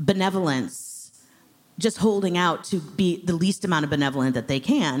benevolence just holding out to be the least amount of benevolent that they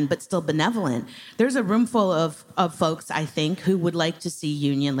can, but still benevolent. There's a room full of folks, I think, who would like to see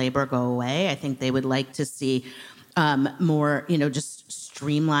union labor go away. I think they would like to see more, you know, just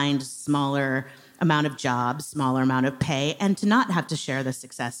streamlined, smaller amount of jobs, smaller amount of pay, and to not have to share the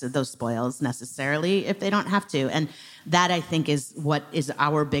success of those spoils necessarily if they don't have to. And that, I think, is what is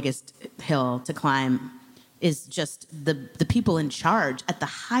our biggest hill to climb, is just the people in charge at the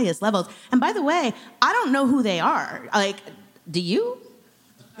highest levels. And by the way, I don't know who they are. Like, do you?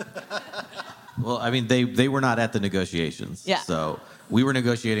 Well, I mean, they were not at the negotiations. Yeah. So we were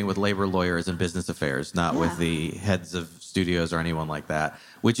negotiating with labor lawyers and business affairs, not with the heads of studios or anyone like that,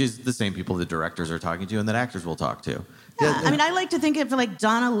 which is the same people the directors are talking to and that actors will talk to. Yeah, I mean, I like to think of like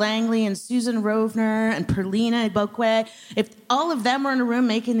Donna Langley and Susan Rovner and Perlina Ibokwe. If all of them were in a room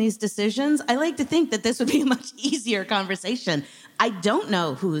making these decisions, I like to think that this would be a much easier conversation. I don't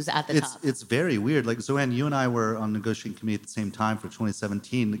know who's at the top. It's very weird. Like, Zoanne, you and I were on negotiating committee at the same time for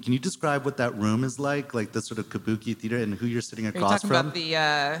 2017. Can you describe what that room is like the sort of kabuki theater, and who you're sitting across from? Are you talking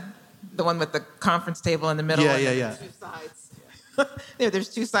about the one with the conference table in the middle? Yeah. Two sides. There's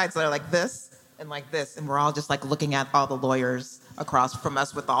two sides that are like this and like this, and we're all just like looking at all the lawyers across from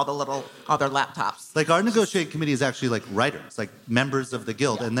us with all their laptops. Like, our negotiating committee is actually like writers, like members of the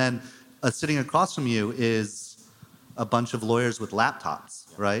guild, and then sitting across from you is a bunch of lawyers with laptops,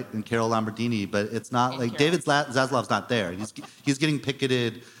 right? And Carol Lombardini, but it's not like David Zaslav's not there. He's getting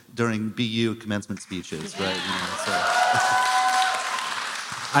picketed during BU commencement speeches, right? You know, so.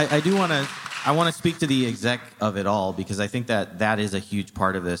 I want to speak to the exec of it all, because I think that is a huge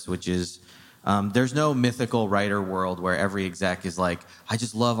part of this, which is there's no mythical writer world where every exec is like, I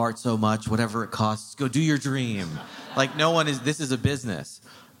just love art so much, whatever it costs, go do your dream. Like, this is a business.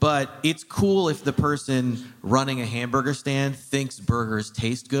 But it's cool if the person running a hamburger stand thinks burgers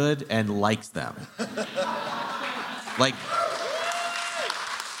taste good and likes them.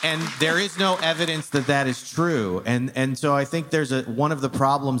 And there is no evidence that is true. And so I think there's one of the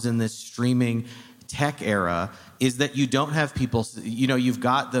problems in this streaming tech era is that you don't have people, you've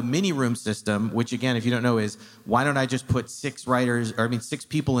got the mini room system, which again, if you don't know, is why don't I just put 6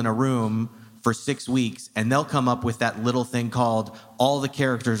 people in a room for 6 weeks, and they'll come up with that little thing called all the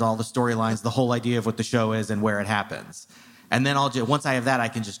characters, all the storylines, the whole idea of what the show is and where it happens. And then once I have that, I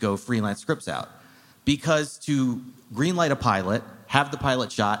can just go freelance scripts out. Because to greenlight a pilot, have the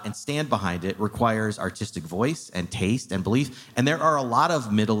pilot shot, and stand behind it requires artistic voice and taste and belief. And there are a lot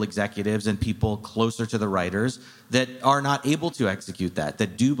of middle executives and people closer to the writers that are not able to execute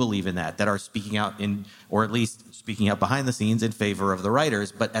that do believe in that are speaking out or at least speaking out behind the scenes in favor of the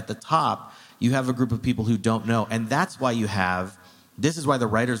writers. But at the top, you have a group of people who don't know. And that's why this is why the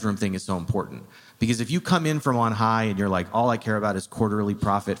writer's room thing is so important. Because if you come in from on high and you're like, all I care about is quarterly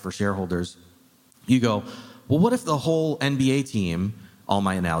profit for shareholders, you go, well, what if the whole NBA team, all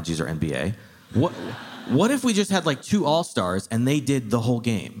my analogies are NBA, what if we just had like 2 all-stars and they did the whole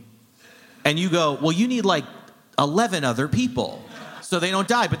game? And you go, well, you need like 11 other people so they don't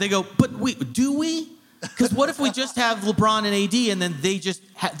die. But they go, but do we? Because what if we just have LeBron and AD and then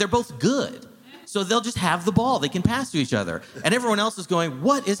they're both good? So they'll just have the ball. They can pass to each other. And everyone else is going,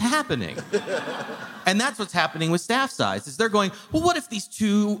 what is happening? And that's what's happening with staff size, is they're going, well, what if these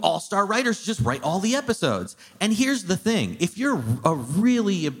 2 all-star writers just write all the episodes? And here's the thing. If you're a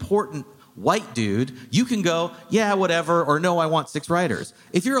really important white dude, you can go, yeah, whatever, or no, I want 6 writers.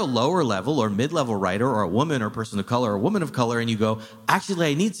 If you're a lower level or mid-level writer or a woman or person of color or a woman of color and you go, actually,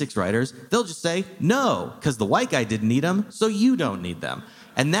 I need 6 writers, they'll just say, no, because the white guy didn't need them, so you don't need them.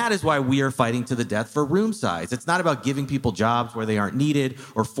 And that is why we are fighting to the death for room size. It's not about giving people jobs where they aren't needed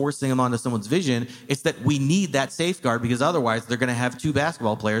or forcing them onto someone's vision. It's that we need that safeguard, because otherwise they're going to have 2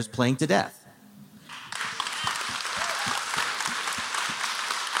 basketball players playing to death.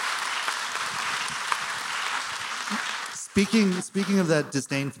 Speaking of that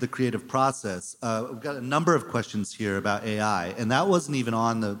disdain for the creative process, we've got a number of questions here about AI, and that wasn't even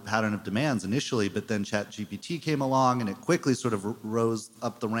on the pattern of demands initially, but then ChatGPT came along, and it quickly sort of rose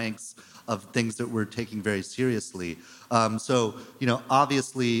up the ranks of things that we're taking very seriously. So,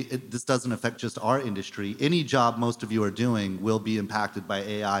 obviously, this doesn't affect just our industry. Any job most of you are doing will be impacted by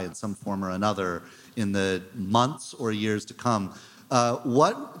AI in some form or another in the months or years to come.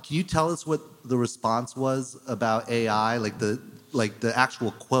 Can you tell us what the response was about AI, like the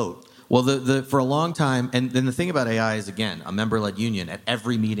actual quote? Well, for a long time, and then the thing about AI is, again, a member-led union. At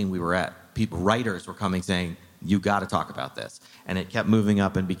every meeting we were at, writers were coming saying, "You got to talk about this," and it kept moving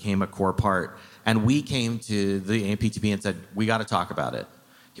up and became a core part. And we came to the AMPTP and said, "We got to talk about it.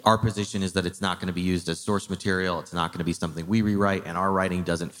 Our position is that it's not going to be used as source material. It's not going to be something we rewrite, and our writing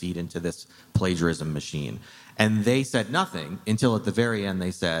doesn't feed into this plagiarism machine." And they said nothing until at the very end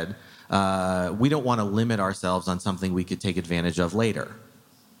they said, "We don't want to limit ourselves on something we could take advantage of later."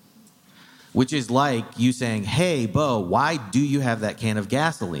 Which is like you saying, "Hey, Bo, why do you have that can of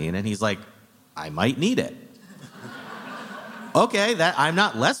gasoline?" And he's like, "I might need it." Okay, I'm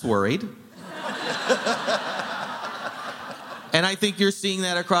not less worried. And I think you're seeing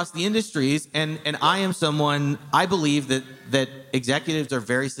that across the industries. And I believe that executives are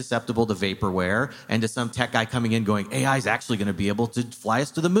very susceptible to vaporware and to some tech guy coming in going, AI is actually going to be able to fly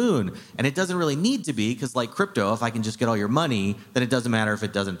us to the moon. And it doesn't really need to be, because like crypto, if I can just get all your money, then it doesn't matter if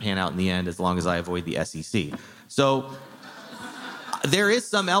it doesn't pan out in the end as long as I avoid the SEC. So there is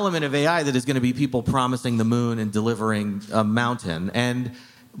some element of AI that is going to be people promising the moon and delivering a mountain.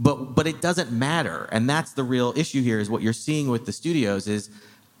 But it doesn't matter. And that's the real issue here, is what you're seeing with the studios is,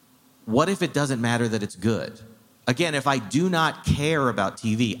 what if it doesn't matter that it's good? Again, if I do not care about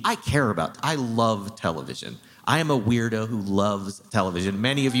TV, I love television. I am a weirdo who loves television.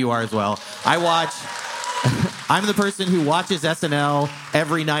 Many of you are as well. I'm the person who watches SNL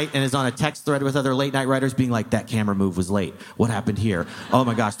every night and is on a text thread with other late night writers being like, that camera move was late. What happened here? Oh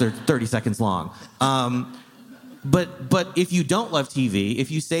my gosh, they're 30 seconds long. But if you don't love TV, if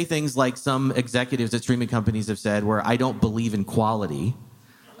you say things like some executives at streaming companies have said, where I don't believe in quality,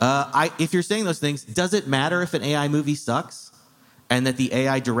 if you're saying those things, does it matter if an AI movie sucks and that the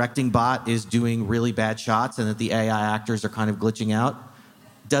AI directing bot is doing really bad shots and that the AI actors are kind of glitching out?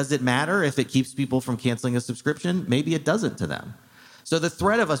 Does it matter if it keeps people from canceling a subscription? Maybe it doesn't to them. So the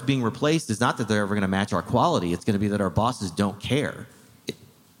threat of us being replaced is not that they're ever going to match our quality. It's going to be that our bosses don't care.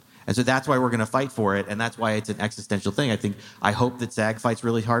 And so that's why we're going to fight for it, and that's why it's an existential thing. I hope that SAG fights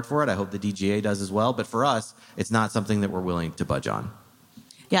really hard for it. I hope the WGA does as well. But for us, it's not something that we're willing to budge on.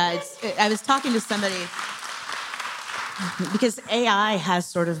 Yeah, I was talking to somebody, because AI has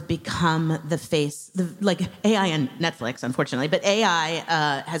sort of become the face, like AI and Netflix, unfortunately, but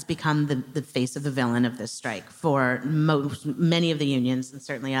AI has become the face of the villain of this strike for many of the unions, and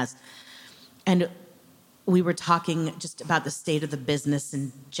certainly us. And we were talking just about the state of the business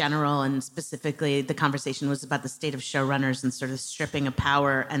in general, and specifically the conversation was about the state of showrunners and sort of stripping of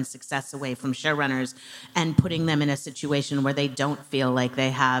power and success away from showrunners and putting them in a situation where they don't feel like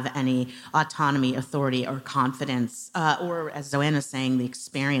they have any autonomy, authority, or confidence, or, as Zoanna's saying, the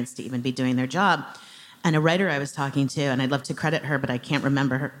experience to even be doing their job. And a writer I was talking to, and I'd love to credit her, but I can't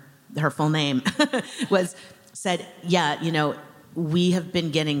remember her full name, said, we have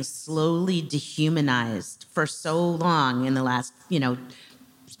been getting slowly dehumanized for so long in the last,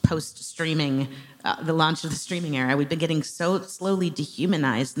 post-streaming, the launch of the streaming era. We've been getting so slowly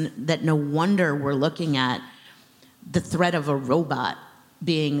dehumanized that no wonder we're looking at the threat of a robot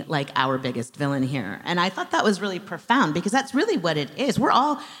being like our biggest villain here. And I thought that was really profound, because that's really what it is.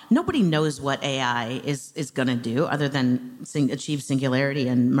 Nobody knows what AI is going to do other than achieve singularity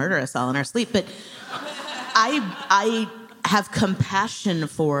and murder us all in our sleep. But I have compassion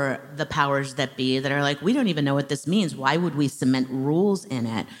for the powers that be that are like, we don't even know what this means. Why would we cement rules in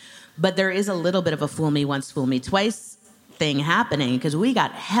it? But there is a little bit of a fool me once, fool me twice thing happening, because we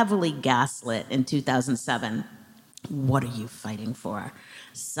got heavily gaslit in 2007. What are you fighting for?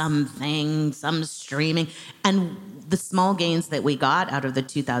 Something, some streaming. And the small gains that we got out of the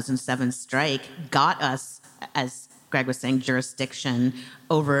 2007 strike got us, as Greg was saying, jurisdiction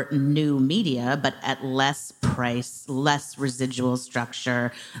over new media, but at less price, less residual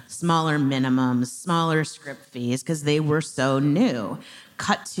structure, smaller minimums, smaller script fees, because they were so new.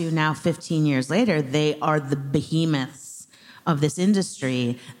 Cut to now 15 years later, they are the behemoths of this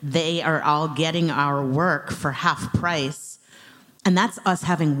industry. They are all getting our work for half price. And that's us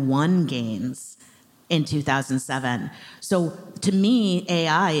having won gains in 2007. So to me,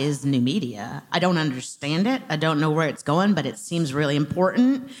 AI is new media. I don't understand it. I don't know where it's going, but it seems really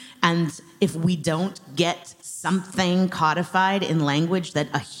important. And if we don't get something codified in language that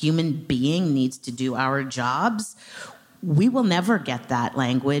a human being needs to do our jobs, we will never get that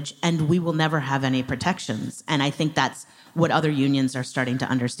language and we will never have any protections. And I think that's what other unions are starting to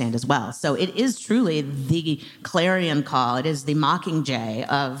understand as well. So it is truly the clarion call. It is the mockingjay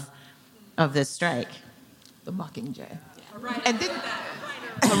of this strike. The Mockingjay.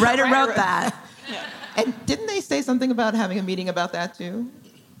 A writer wrote that. And didn't they say something about having a meeting about that too?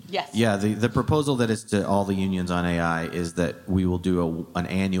 Yes. Yeah, the proposal that is to all the unions on AI is that we will do an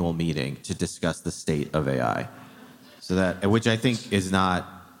annual meeting to discuss the state of AI. So that, which I think is not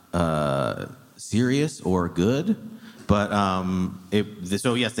serious or good, but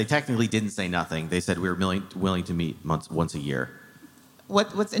so yes, they technically didn't say nothing. They said we were willing to meet once a year.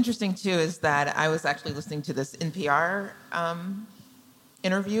 What's interesting too is that I was actually listening to this NPR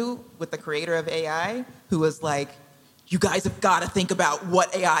interview with the creator of AI, who was like, "You guys have got to think about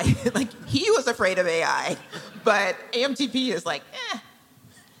what AI." Like, he was afraid of AI, but AMTP is like, eh.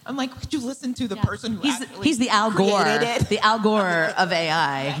 I'm like, could you listen to the person who he's the Al Gore, created it? the Al Gore of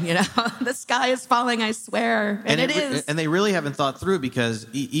AI. You know, the sky is falling, I swear, and it is. And they really haven't thought through, because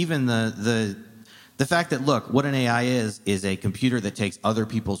even the fact that, look, what an AI is a computer that takes other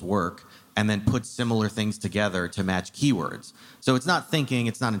people's work and then puts similar things together to match keywords. So it's not thinking,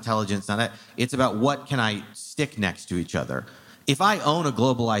 it's not intelligence, it's about what can I stick next to each other. If I own a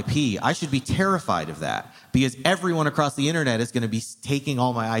global IP, I should be terrified of that, because everyone across the internet is going to be taking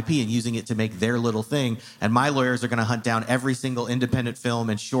all my IP and using it to make their little thing, and my lawyers are going to hunt down every single independent film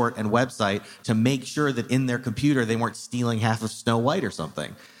and short and website to make sure that in their computer they weren't stealing half of Snow White or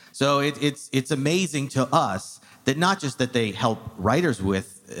something. So it's amazing to us that not just that they help writers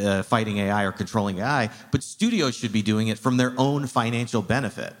with fighting AI or controlling AI, but studios should be doing it from their own financial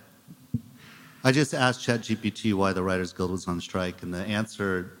benefit. I just asked ChatGPT why the Writers Guild was on strike, and the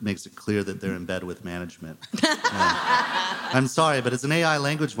answer makes it clear that they're in bed with management. I'm sorry, but as an AI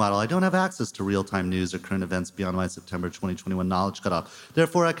language model, I don't have access to real-time news or current events beyond my September 2021 knowledge cutoff.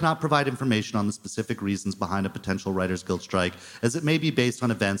 Therefore, I cannot provide information on the specific reasons behind a potential Writers Guild strike, as it may be based on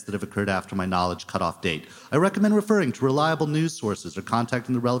events that have occurred after my knowledge cutoff date. I recommend referring to reliable news sources or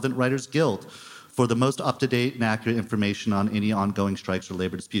contacting the relevant Writers Guild for the most up-to-date and accurate information on any ongoing strikes or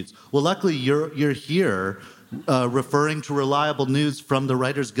labor disputes. Well, luckily, you're here referring to reliable news from the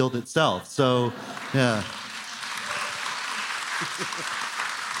Writers Guild itself. So, yeah.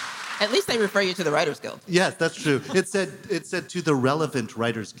 At least they refer you to the Writers Guild. Yes, that's true. It said to the relevant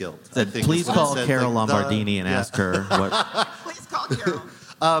Writers Guild. Please call Carol Lombardini and ask her what. Please call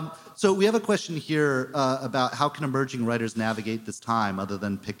Carol. So we have a question here about how can emerging writers navigate this time other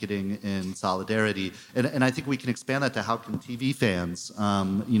than picketing in solidarity, and I think we can expand that to how can TV fans,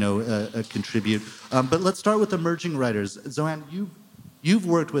 contribute. But let's start with emerging writers. Zoanne, you've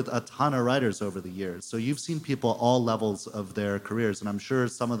worked with a ton of writers over the years, so you've seen people all levels of their careers, and I'm sure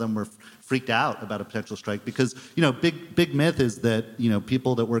some of them were freaked out about a potential strike because, big myth is that,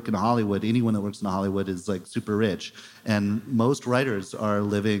 people that work in Hollywood, anyone that works in Hollywood is like super rich. And most writers are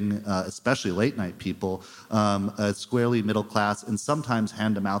living, especially late night people, a squarely middle class and sometimes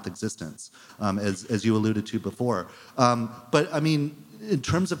hand-to-mouth existence, as you alluded to before. But I mean, in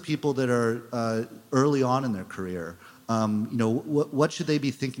terms of people that are early on in their career, what should they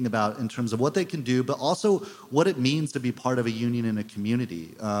be thinking about in terms of what they can do, but also what it means to be part of a union in a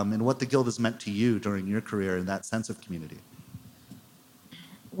community, and what the Guild has meant to you during your career in that sense of community?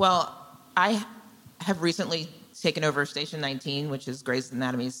 Well, I have recently taken over Station 19, which is Grey's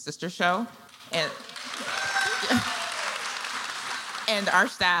Anatomy's sister show, and our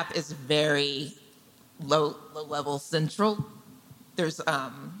staff is very low level central. There's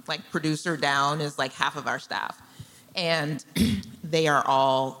producer down is like half of our staff. And they are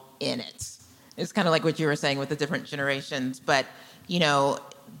all in it. It's kind of like what you were saying with the different generations. But,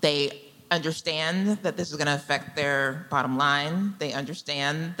 they understand that this is going to affect their bottom line. They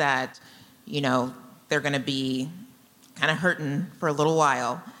understand that, they're going to be kind of hurting for a little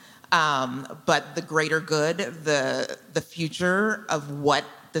while. But the greater good, the future of what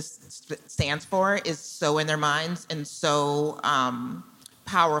this stands for is so in their minds and so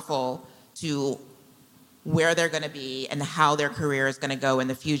powerful to where they're going to be and how their career is going to go in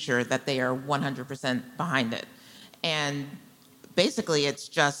the future, that they are 100% behind it. And basically, it's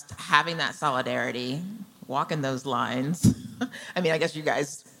just having that solidarity, walking those lines. I mean, I guess you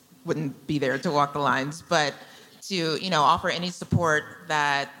guys wouldn't be there to walk the lines, but to, offer any support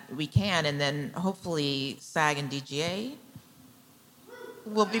that we can, and then hopefully SAG and DGA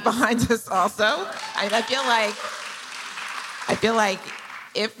will be behind us also. I feel like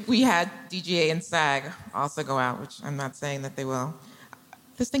if we had DGA and SAG also go out, which I'm not saying that they will,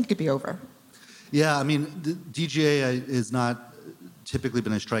 this thing could be over. Yeah, I mean, the DGA is not typically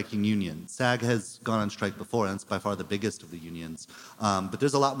been a striking union. SAG has gone on strike before, and it's by far the biggest of the unions. But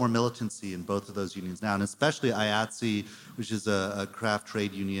there's a lot more militancy in both of those unions now, and especially IATSE, which is a craft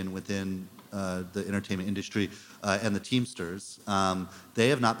trade union within the entertainment industry, and the Teamsters. They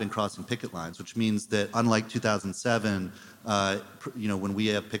have not been crossing picket lines, which means that unlike 2007, when we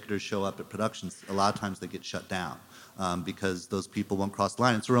have picketers show up at productions, a lot of times they get shut down. Because those people won't cross the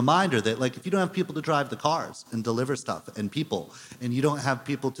line. It's a reminder that, like, if you don't have people to drive the cars and deliver stuff and people, and you don't have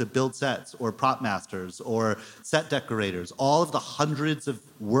people to build sets or prop masters or set decorators, all of the hundreds of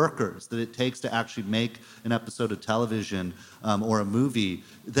workers that it takes to actually make an episode of television or a movie,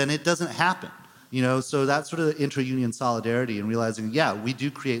 then it doesn't happen. So that's sort of intra-union solidarity and realizing, yeah, we do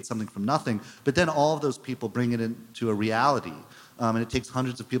create something from nothing, but then all of those people bring it into a reality. And it takes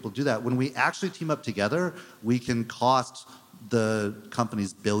hundreds of people to do that. When we actually team up together, we can cost the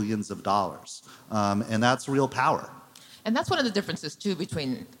companies billions of dollars. And that's real power. And that's one of the differences, too,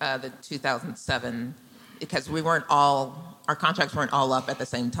 between the 2007, because our contracts weren't all up at the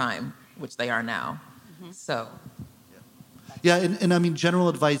same time, which they are now. Mm-hmm. So... Yeah, and I mean, general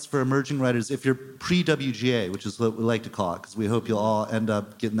advice for emerging writers, if you're pre-WGA, which is what we like to call it, because we hope you'll all end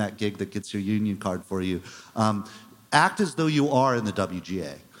up getting that gig that gets your union card for you, act as though you are in the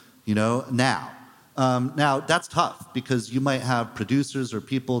WGA, now. Now, that's tough, because you might have producers or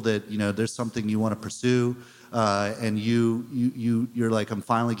people that, there's something you want to pursue, and you're like, I'm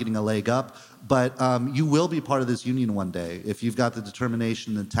finally getting a leg up. But you will be part of this union one day if you've got the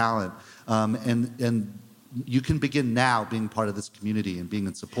determination and talent, and you can begin now being part of this community and being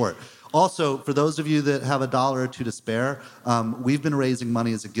in support. Also, for those of you that have $1 or $2 to spare, we've been raising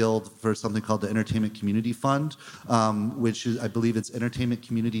money as a guild for something called the Entertainment Community Fund, which is, I believe it's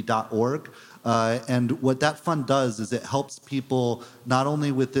entertainmentcommunity.org. And what that fund does is it helps people not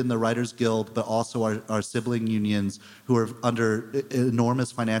only within the Writers Guild, but also our sibling unions who are under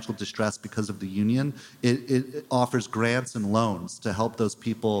enormous financial distress because of the union. It offers grants and loans to help those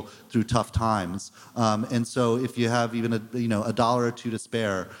people through tough times. And so if you have even $1 or $2 to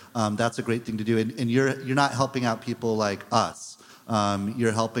spare, that's a great thing to do. And you're not helping out people like us.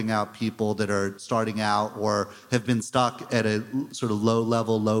 You're helping out people that are starting out or have been stuck at a sort of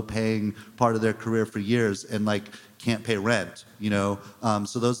low-level, low-paying part of their career for years and can't pay rent. So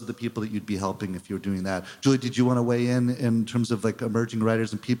those are the people that you'd be helping if you were doing that. Julie, did you want to weigh in terms of emerging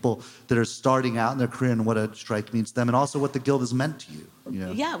writers and people that are starting out in their career and what a strike means to them, and also what the Guild has meant to you?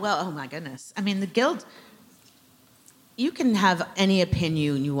 Yeah. Well, oh my goodness. I mean, the Guild. You can have any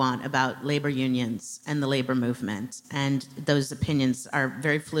opinion you want about labor unions and the labor movement, and those opinions are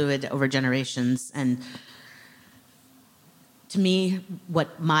very fluid over generations. And to me,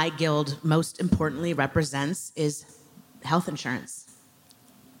 what my guild most importantly represents is health insurance.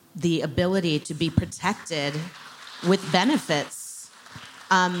 The ability to be protected with benefits.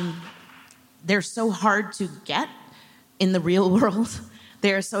 They're so hard to get in the real world.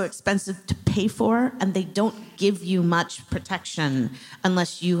 They're so expensive to pay for, and they don't give you much protection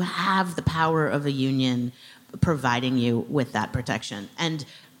unless you have the power of a union providing you with that protection. And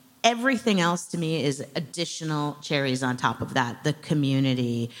everything else to me is additional cherries on top of that. The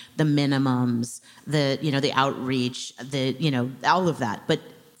community, the minimums, the outreach, all of that. But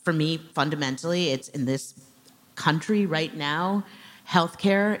for me, fundamentally, it's in this country right now,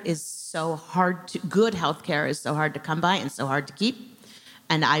 healthcare is so hard good healthcare is so hard to come by and so hard to keep.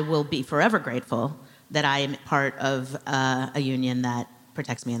 And I will be forever grateful that I am part of a union that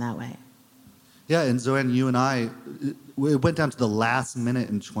protects me in that way. Yeah, and Zoanne, you and I, it went down to the last minute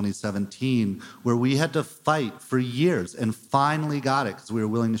in 2017 where we had to fight for years and finally got it because we were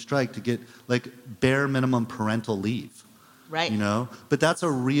willing to strike to get bare minimum parental leave. Right. But that's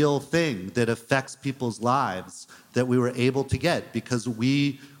a real thing that affects people's lives that we were able to get because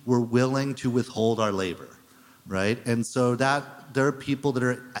we were willing to withhold our labor, right? And so there are people that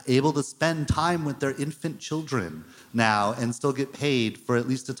are able to spend time with their infant children now and still get paid for at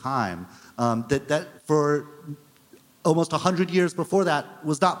least a time that for almost 100 years before that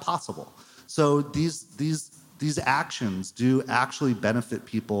was not possible. So these actions do actually benefit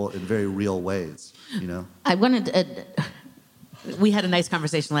people in very real ways. I wanted to, we had a nice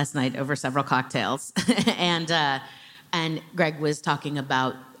conversation last night over several cocktails, and Greg was talking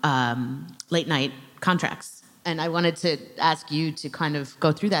about late night contracts. And I wanted to ask you to kind of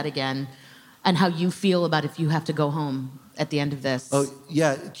go through that again. and how you feel about if you have to go home at the end of this. Oh,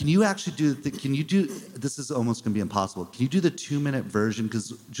 yeah. Can you actually this is almost going to be impossible. Can you do the 2-minute version?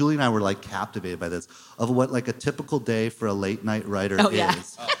 Because Julie and I were like captivated by this, of what like a typical day for a late night writer is. Yeah.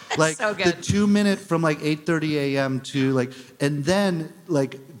 Like So good. the 2-minute from like 8:30 a.m. to like, and then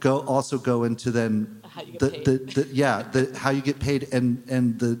like go into then How you get the how you get paid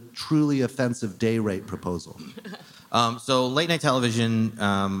and the truly offensive day rate proposal. So late night television,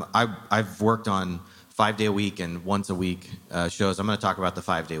 I've worked on 5-day a week and once a week shows. I'm going to talk about the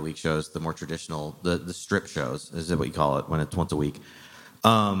 5-day a week shows, the more traditional, the strip shows, is what you call it when it's once a week.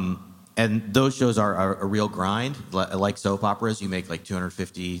 And those shows are a real grind. Like soap operas, you make like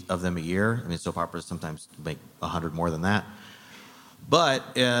 250 of them a year. I mean, soap operas sometimes make 100 more than that. But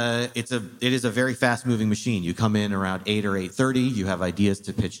it is a very fast-moving machine. You come in around 8 or 8:30. You have ideas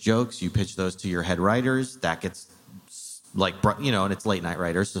to pitch jokes. You pitch those to your head writers. That gets and it's late night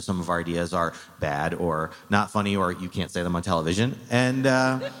writers, so some of our ideas are bad or not funny, or you can't say them on television. And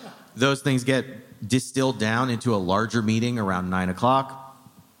those things get distilled down into a larger meeting around 9 o'clock.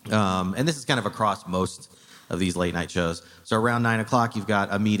 And this is kind of across most of these late night shows. So around 9 o'clock, you've got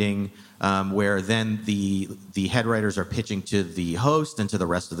a meeting where then the head writers are pitching to the host and to the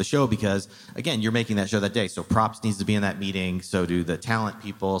rest of the show because, again, you're making that show that day. So props needs to be in that meeting, so do the talent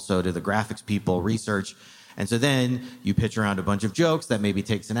people, so do the graphics people, research. And so then you pitch around a bunch of jokes that maybe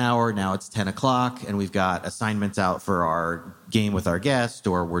takes an hour. Now it's 10 o'clock, and we've got assignments out for our game with our guest,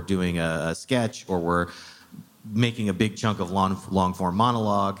 or we're doing a sketch, or we're making a big chunk of long-form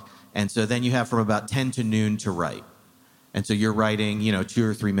monologue. And so then you have from about 10 to noon to write. And so you're writing, 2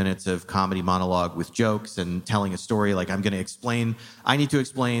 or 3 minutes of comedy monologue with jokes and telling a story. Like I need to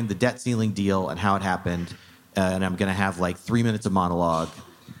explain the debt ceiling deal and how it happened. And I'm going to have like 3 minutes of monologue.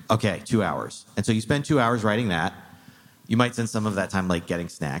 Okay, 2 hours. And so you spend 2 hours writing that. You might spend some of that time like getting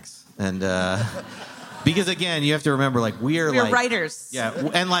snacks. And because again, you have to remember, like we're like writers. Yeah.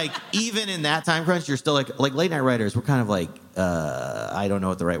 And like even in that time crunch, you're still like late night writers, we're kind of like I don't know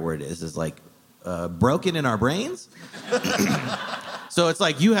what the right word is like broken in our brains. So it's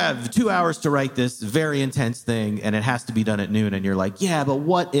like you have 2 hours to write this very intense thing, and it has to be done at noon. And you're like, yeah, but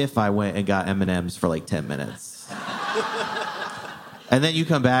what if I went and got M&Ms for like 10 minutes? And then you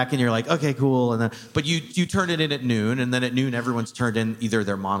come back and you're like, okay, cool. But you turn it in at noon, and then at noon everyone's turned in either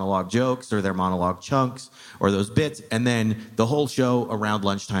their monologue jokes or their monologue chunks or those bits, and then the whole show around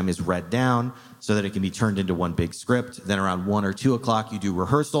lunchtime is read down so that it can be turned into one big script. Then around 1 or 2 o'clock you do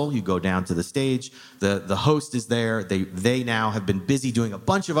rehearsal. You go down to the stage. The host is there. They now have been busy doing a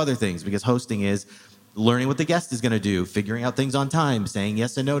bunch of other things because hosting is learning what the guest is going to do, figuring out things on time, saying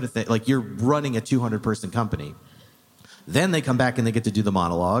yes and no to things. Like you're running a 200-person company. Then they come back and they get to do the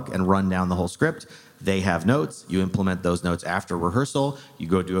monologue and run down the whole script. They have notes. You implement those notes after rehearsal. You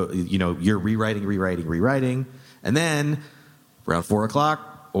go do, you're rewriting. And then around 4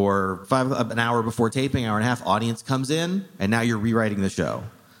 o'clock or an hour before taping, hour and a half, audience comes in, and now you're rewriting the show.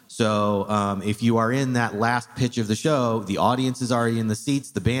 So if you are in that last pitch of the show, the audience is already in the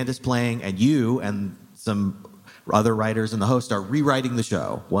seats, the band is playing, and you and some other writers and the host are rewriting the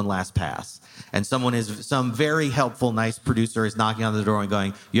show one last pass. And some very helpful, nice producer is knocking on the door and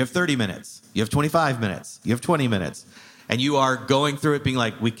going, you have 30 minutes, you have 25 minutes, you have 20 minutes. And you are going through it being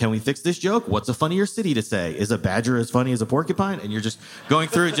like, can we fix this joke? What's a funnier city to say? Is a badger as funny as a porcupine? And you're just going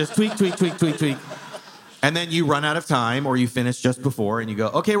through it, just tweak. And then you run out of time, or you finish just before, and you go,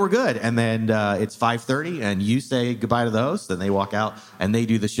 okay, we're good. And then it's 5:30, and you say goodbye to the host, and they walk out, and they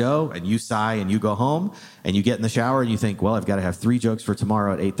do the show, and you sigh, and you go home, and you get in the shower, and you think, well, I've got to have 3 jokes for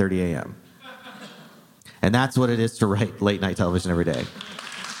tomorrow at 8:30 a.m. And that's what it is to write late night television every day.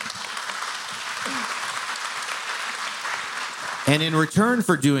 And in return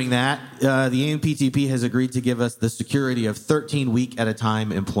for doing that, the AMPTP has agreed to give us the security of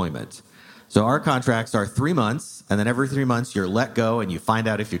 13-week-at-a-time employment. So our contracts are 3 months, and then every 3 months you're let go and you find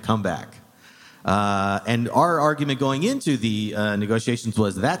out if you come back. And our argument going into the negotiations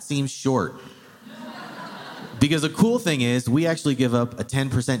was that seems short. Because the cool thing is we actually give up a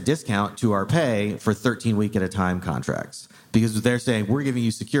 10% discount to our pay for 13-week-at-a-time contracts. Because they're saying, we're giving you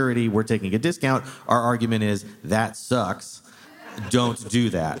security, we're taking a discount. Our argument is, that sucks. Don't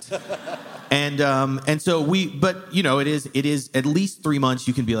do that. And so it is at least 3 months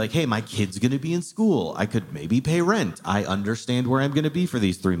you can be like, hey, my kid's going to be in school. I could maybe pay rent. I understand where I'm going to be for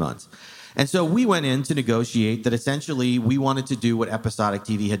these 3 months. And so we went in to negotiate that essentially we wanted to do what episodic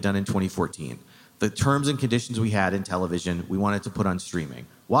TV had done in 2014. The terms and conditions we had in television, we wanted to put on streaming.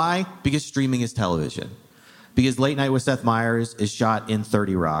 Why? Because streaming is television. Because Late Night with Seth Meyers is shot in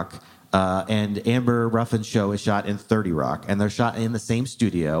 30 Rock. And Amber Ruffin's show is shot in 30 Rock, and they're shot in the same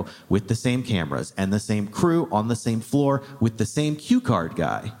studio with the same cameras and the same crew on the same floor with the same cue card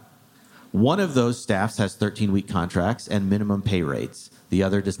guy. One of those staffs has 13-week contracts and minimum pay rates. The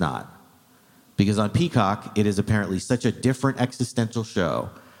other does not. Because on Peacock, it is apparently such a different existential show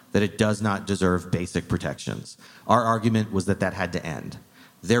that it does not deserve basic protections. Our argument was that had to end.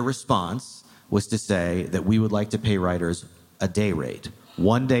 Their response was to say that we would like to pay writers a day rate,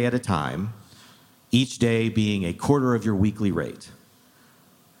 1 day at a time, each day being a quarter of your weekly rate.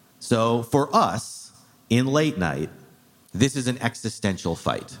 So for us, in late night, this is an existential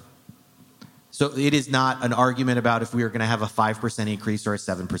fight. So it is not an argument about if we are going to have a 5% increase or a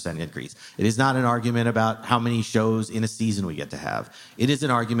 7% increase. It is not an argument about how many shows in a season we get to have. It is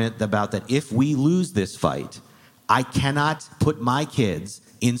an argument about that if we lose this fight, I cannot put my kids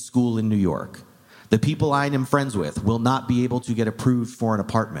in school in New York. The people I am friends with will not be able to get approved for an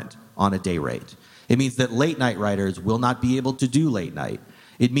apartment on a day rate. It means that late night writers will not be able to do late night.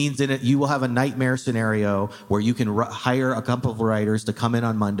 It means that you will have a nightmare scenario where you can hire a couple of writers to come in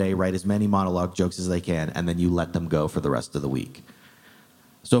on Monday, write as many monologue jokes as they can, and then you let them go for the rest of the week.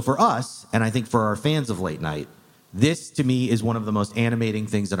 So for us, and I think for our fans of late night, this to me is one of the most animating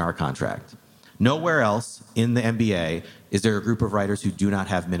things in our contract. Nowhere else in the NBA is there a group of writers who do not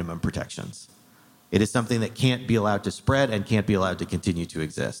have minimum protections. It is something that can't be allowed to spread and can't be allowed to continue to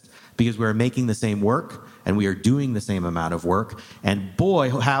exist because we're making the same work and we are doing the same amount of work. And boy,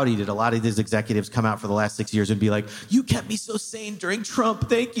 howdy, did a lot of these executives come out for the last 6 years and be like, you kept me so sane during Trump.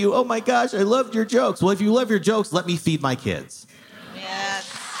 Thank you. Oh my gosh, I loved your jokes. Well, if you love your jokes, let me feed my kids.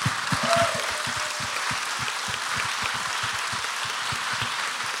 Yes.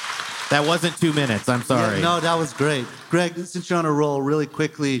 That wasn't 2 minutes. I'm sorry. Yeah, no, that was great. Greg, since you're on a roll, really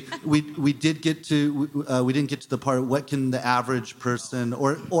quickly, we didn't get to the part. What can the average person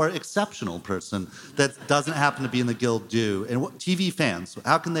or exceptional person that doesn't happen to be in the guild do? And what, TV fans,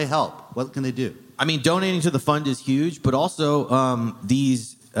 how can they help? What can they do? I mean, donating to the fund is huge, but also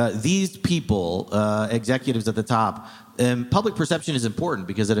these people, executives at the top, public perception is important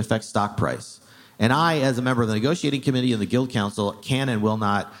because it affects stock price. And I, as a member of the negotiating committee and the Guild Council, can and will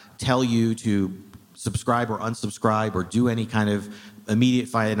not tell you to subscribe or unsubscribe or do any kind of immediate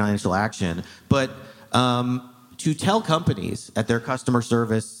financial action. But to tell companies at their customer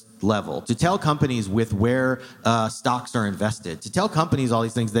service level, to tell companies with where stocks are invested, to tell companies all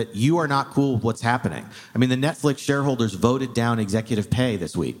these things that you are not cool with what's happening. I mean, the Netflix shareholders voted down executive pay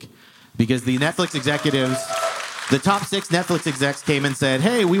this week because the Netflix executives... The top 6 Netflix execs came and said,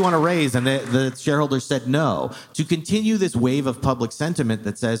 hey, we want to raise, and the shareholders said no. To continue this wave of public sentiment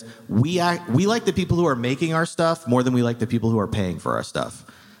that says we like the people who are making our stuff more than we like the people who are paying for our stuff.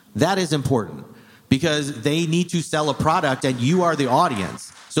 That is important because they need to sell a product and you are the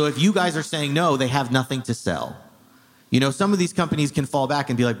audience. So if you guys are saying no, they have nothing to sell. You know, some of these companies can fall back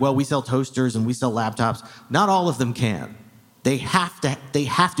and be like, well, we sell toasters and we sell laptops. Not all of them can. They have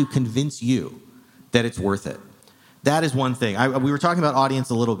to convince you that it's worth it. That is one thing. We were talking about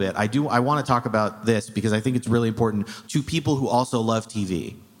audience a little bit. I want to talk about this because I think it's really important to people who also love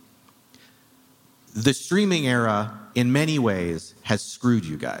TV. The streaming era, in many ways, has screwed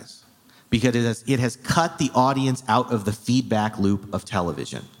you guys because it has cut the audience out of the feedback loop of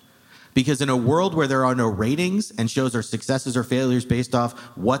television. Because in a world where there are no ratings and shows are successes or failures based off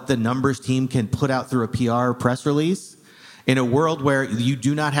what the numbers team can put out through a PR press release, in a world where you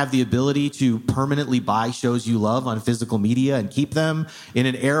do not have the ability to permanently buy shows you love on physical media and keep them, in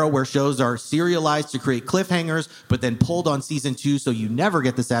an era where shows are serialized to create cliffhangers, but then pulled on season 2 so you never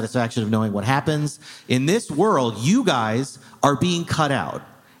get the satisfaction of knowing what happens, in this world, you guys are being cut out,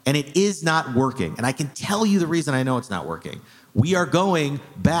 and it is not working. And I can tell you the reason I know it's not working. We are going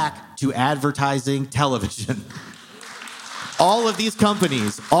back to advertising television. All of these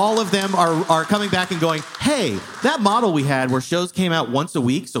companies, all of them are coming back and going, hey, that model we had where shows came out once a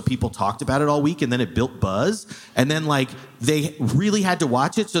week, so people talked about it all week, and then it built buzz, and then like they really had to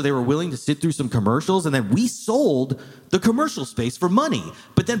watch it, so they were willing to sit through some commercials, and then we sold the commercial space for money.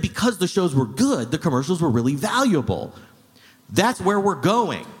 But then because the shows were good, the commercials were really valuable. That's where we're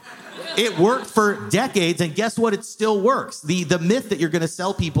going. It worked for decades, and guess what? It still works. The myth that you're going to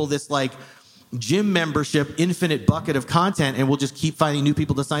sell people this like gym membership, infinite bucket of content, and we'll just keep finding new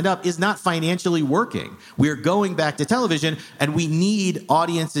people to sign up is not financially working. We're going back to television, and we need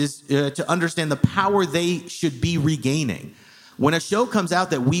audiences to understand the power they should be regaining. When a show comes out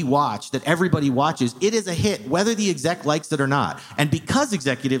that we watch, that everybody watches, it is a hit, whether the exec likes it or not. And because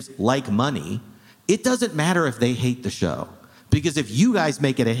executives like money, it doesn't matter if they hate the show. Because if you guys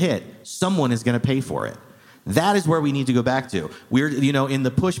make it a hit, someone is going to pay for it. That is where we need to go back to. We're, in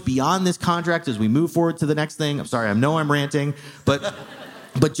the push beyond this contract as we move forward to the next thing. I'm sorry, I know I'm ranting, but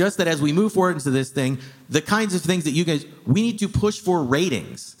just that as we move forward into this thing, the kinds of things that we need to push for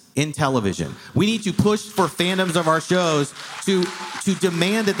ratings in television. We need to push for fandoms of our shows to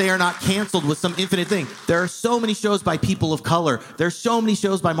demand that they are not canceled with some infinite thing. There are so many shows by people of color. There's so many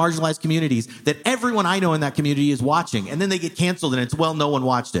shows by marginalized communities that everyone I know in that community is watching, and then they get canceled and it's, well, no one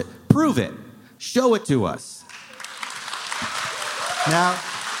watched it. Prove it. Show it to us.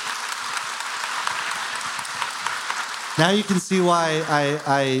 Now you can see why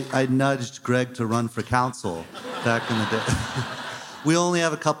I nudged Greg to run for council back in the day. We only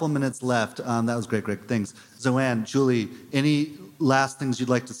have a couple minutes left. That was great, Greg. Thanks. Zoanne, Julie, any last things you'd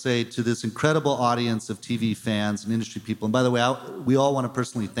like to say to this incredible audience of TV fans and industry people? And by the way, we all want to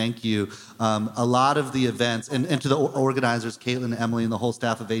personally thank you. A lot of the events, and to the organizers, Caitlin, Emily, and the whole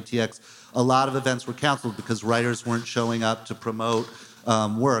staff of ATX, a lot of events were canceled because writers weren't showing up to promote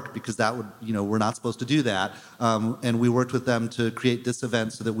work, because that would, we're not supposed to do that. And we worked with them to create this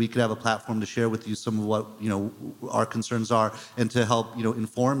event so that we could have a platform to share with you some of what, our concerns are and to help,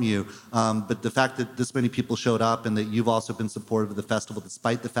 inform you. But the fact that this many people showed up and that you've also been supportive of the festival,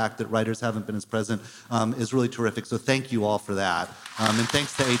 despite the fact that writers haven't been as present, is really terrific. So thank you all for that. And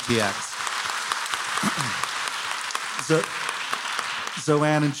thanks to ATX.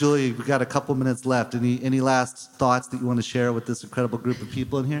 Zoanne and Julie, we've got a couple minutes left. Any last thoughts that you want to share with this incredible group of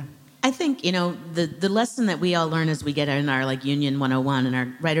people in here? I think, the lesson that we all learn as we get in our Union 101 and our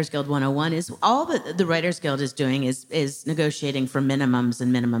Writers Guild 101 is all that the Writers Guild is doing is negotiating for minimums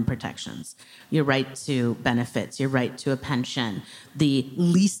and minimum protections. Your right to benefits, your right to a pension, the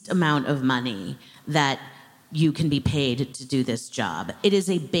least amount of money that you can be paid to do this job. It is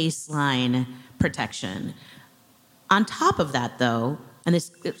a baseline protection. On top of that, though, and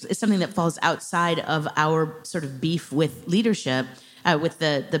this is something that falls outside of our sort of beef with leadership, with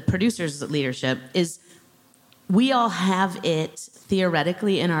the producers' leadership, is we all have it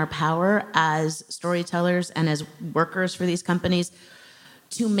theoretically in our power as storytellers and as workers for these companies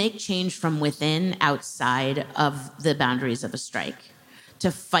to make change from within, outside of the boundaries of a strike, to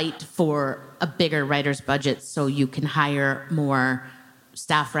fight for a bigger writer's budget so you can hire more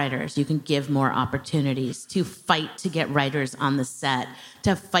staff writers, you can give more opportunities, to fight to get writers on the set,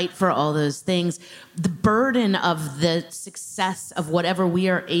 to fight for all those things. The burden of the success of whatever we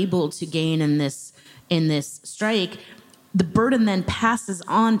are able to gain in this strike, the burden then passes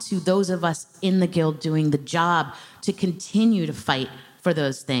on to those of us in the guild doing the job to continue to fight for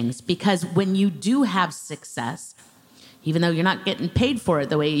those things. Because when you do have success, even though you're not getting paid for it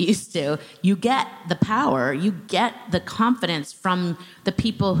the way you used to, you get the power, you get the confidence from the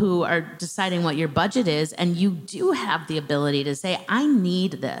people who are deciding what your budget is, and you do have the ability to say, I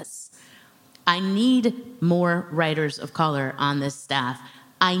need this. I need more writers of color on this staff.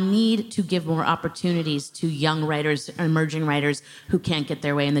 I need to give more opportunities to young writers, emerging writers who can't get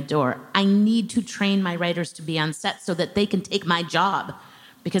their way in the door. I need to train my writers to be on set so that they can take my job.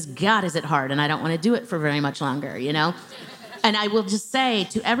 Because God, is it hard, and I don't want to do it for very much longer, And I will just say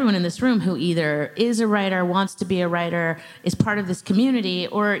to everyone in this room who either is a writer, wants to be a writer, is part of this community,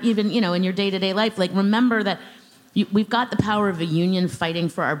 or even, in your day-to-day life, remember that we've got the power of a union fighting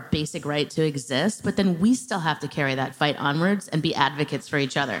for our basic right to exist, but then we still have to carry that fight onwards and be advocates for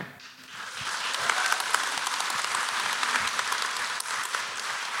each other.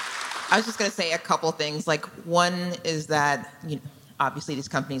 I was just going to say a couple things. One is that, obviously these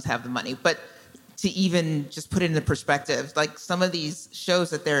companies have the money, but to even just put it into perspective, some of these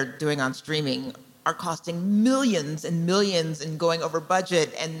shows that they're doing on streaming are costing millions and millions and going over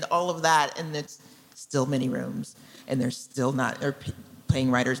budget and all of that, and it's still mini rooms, and they're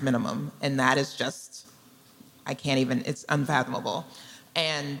paying writers minimum, and that is just, it's unfathomable.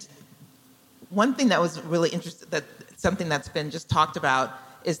 And one thing that was really interesting, that something that's been just talked about,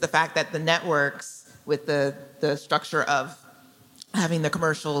 is the fact that the networks, with the structure of having the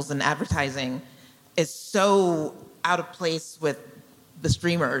commercials and advertising, is so out of place with the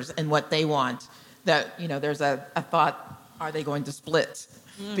streamers and what they want that, there's a thought, are they going to split?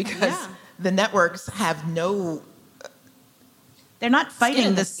 Because the networks have no... They're not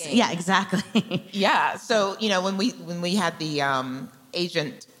fighting this game. Yeah, exactly. Yeah. So, when we had the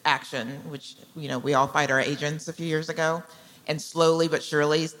agent action, which, we all fight our agents a few years ago, and slowly but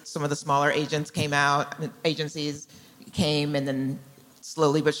surely some of the smaller agencies came, and then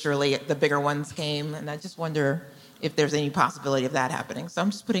slowly but surely the bigger ones came, and I just wonder if there's any possibility of that happening. So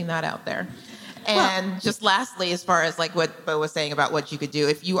I'm just putting that out there. And just lastly, as far as what Bo was saying about what you could do,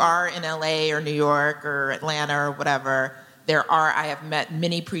 if you are in LA or New York or Atlanta or whatever, I have met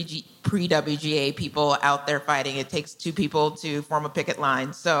many pre-WGA people out there fighting. It takes two people to form a picket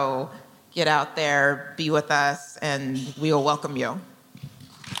line. So get out there, be with us, and we will welcome you.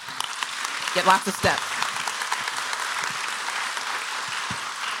 Get lots of steps.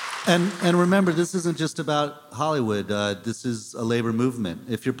 And remember, this isn't just about Hollywood. This is a labor movement.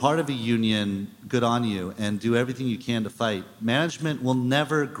 If you're part of a union, good on you, and do everything you can to fight. Management will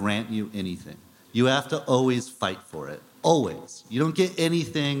never grant you anything. You have to always fight for it. Always. You don't get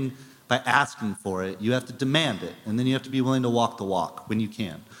anything by asking for it. You have to demand it, and then you have to be willing to walk the walk when you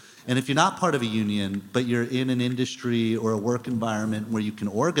can. And if you're not part of a union, but you're in an industry or a work environment where you can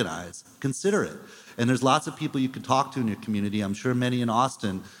organize, consider it. And there's lots of people you can talk to in your community. I'm sure many in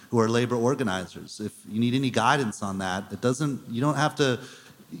Austin who are labor organizers. If you need any guidance on that, you don't have to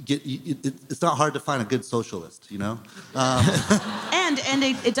it's not hard to find a good socialist, you know? And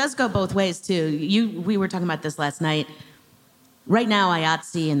it does go both ways, too. We were talking about this last night. Right now,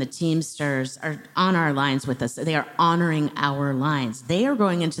 IATSE and the Teamsters are on our lines with us. They are honoring our lines. They are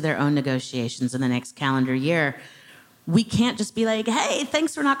going into their own negotiations in the next calendar year. We can't just be like, hey,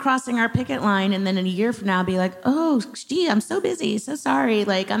 thanks for not crossing our picket line, and then in a year from now be like, oh, gee, I'm so busy, so sorry.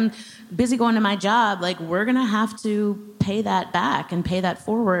 Like, I'm busy going to my job. Like, we're going to have to pay that back and pay that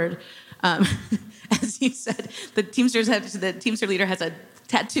forward. As you said, the Teamster leader has a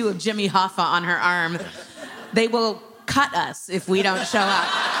tattoo of Jimmy Hoffa on her arm. They will cut us if we don't show up.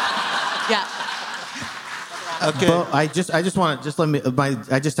 Yeah. Okay. Well, I just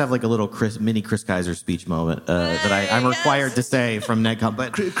have like a little mini Chris Kaiser speech moment that I'm required to say from NEDCOM.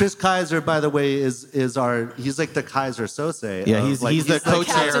 But Chris Kaiser, by the way, is he's like the Kaiser Sose. Yeah, he's the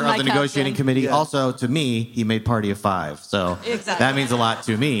co-chair of the negotiating committee. Yeah. Also, to me, he made Party of Five, so that means a lot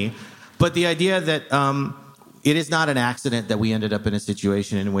to me. But the idea that it is not an accident that we ended up in a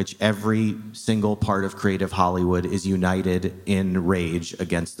situation in which every single part of creative Hollywood is united in rage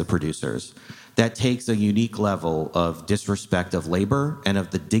against the producers. That takes a unique level of disrespect of labor and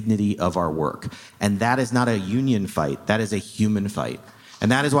of the dignity of our work. And that is not a union fight. That is a human fight.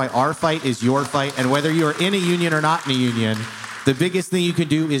 And that is why our fight is your fight. And whether you're in a union or not in a union, the biggest thing you can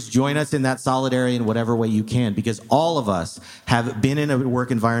do is join us in that solidarity in whatever way you can, because all of us have been in a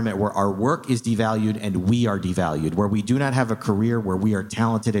work environment where our work is devalued and we are devalued, where we do not have a career where we are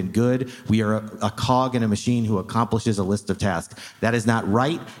talented and good. We are a cog in a machine who accomplishes a list of tasks. That is not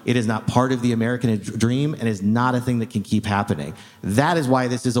right. It is not part of the American dream and is not a thing that can keep happening. That is why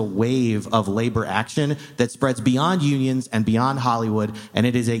this is a wave of labor action that spreads beyond unions and beyond Hollywood. And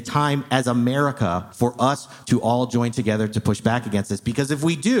it is a time as America for us to all join together to push back against this, because if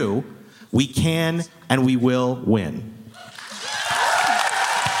we do, we can and we will win.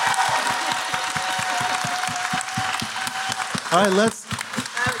 All right,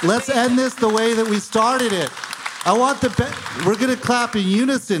 let's end this the way that we started it. I want we're going to clap in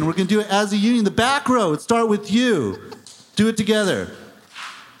unison. We're going to do it as a union. The back row, start with you. Do it together.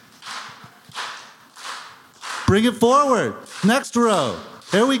 Bring it forward. Next row.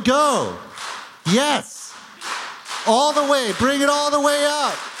 There we go. Yes. All the way. Bring it all the way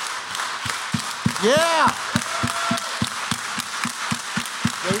up. Yeah.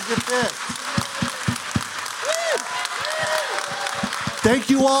 Raise your fist.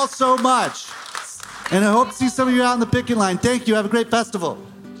 Thank you all so much. And I hope to see some of you out in the picket line. Thank you. Have a great festival.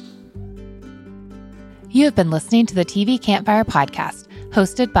 You have been listening to the TV Campfire podcast,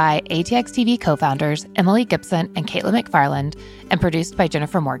 hosted by ATX TV co-founders Emily Gibson and Caitlin McFarland, and produced by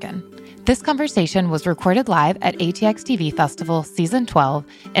Jennifer Morgan. This conversation was recorded live at ATX TV Festival Season 12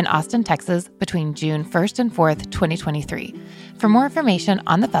 in Austin, Texas, between June 1st and 4th, 2023. For more information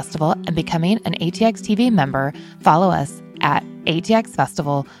on the festival and becoming an ATX TV member, follow us at ATX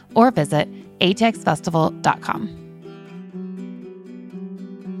Festival or visit atxfestival.com.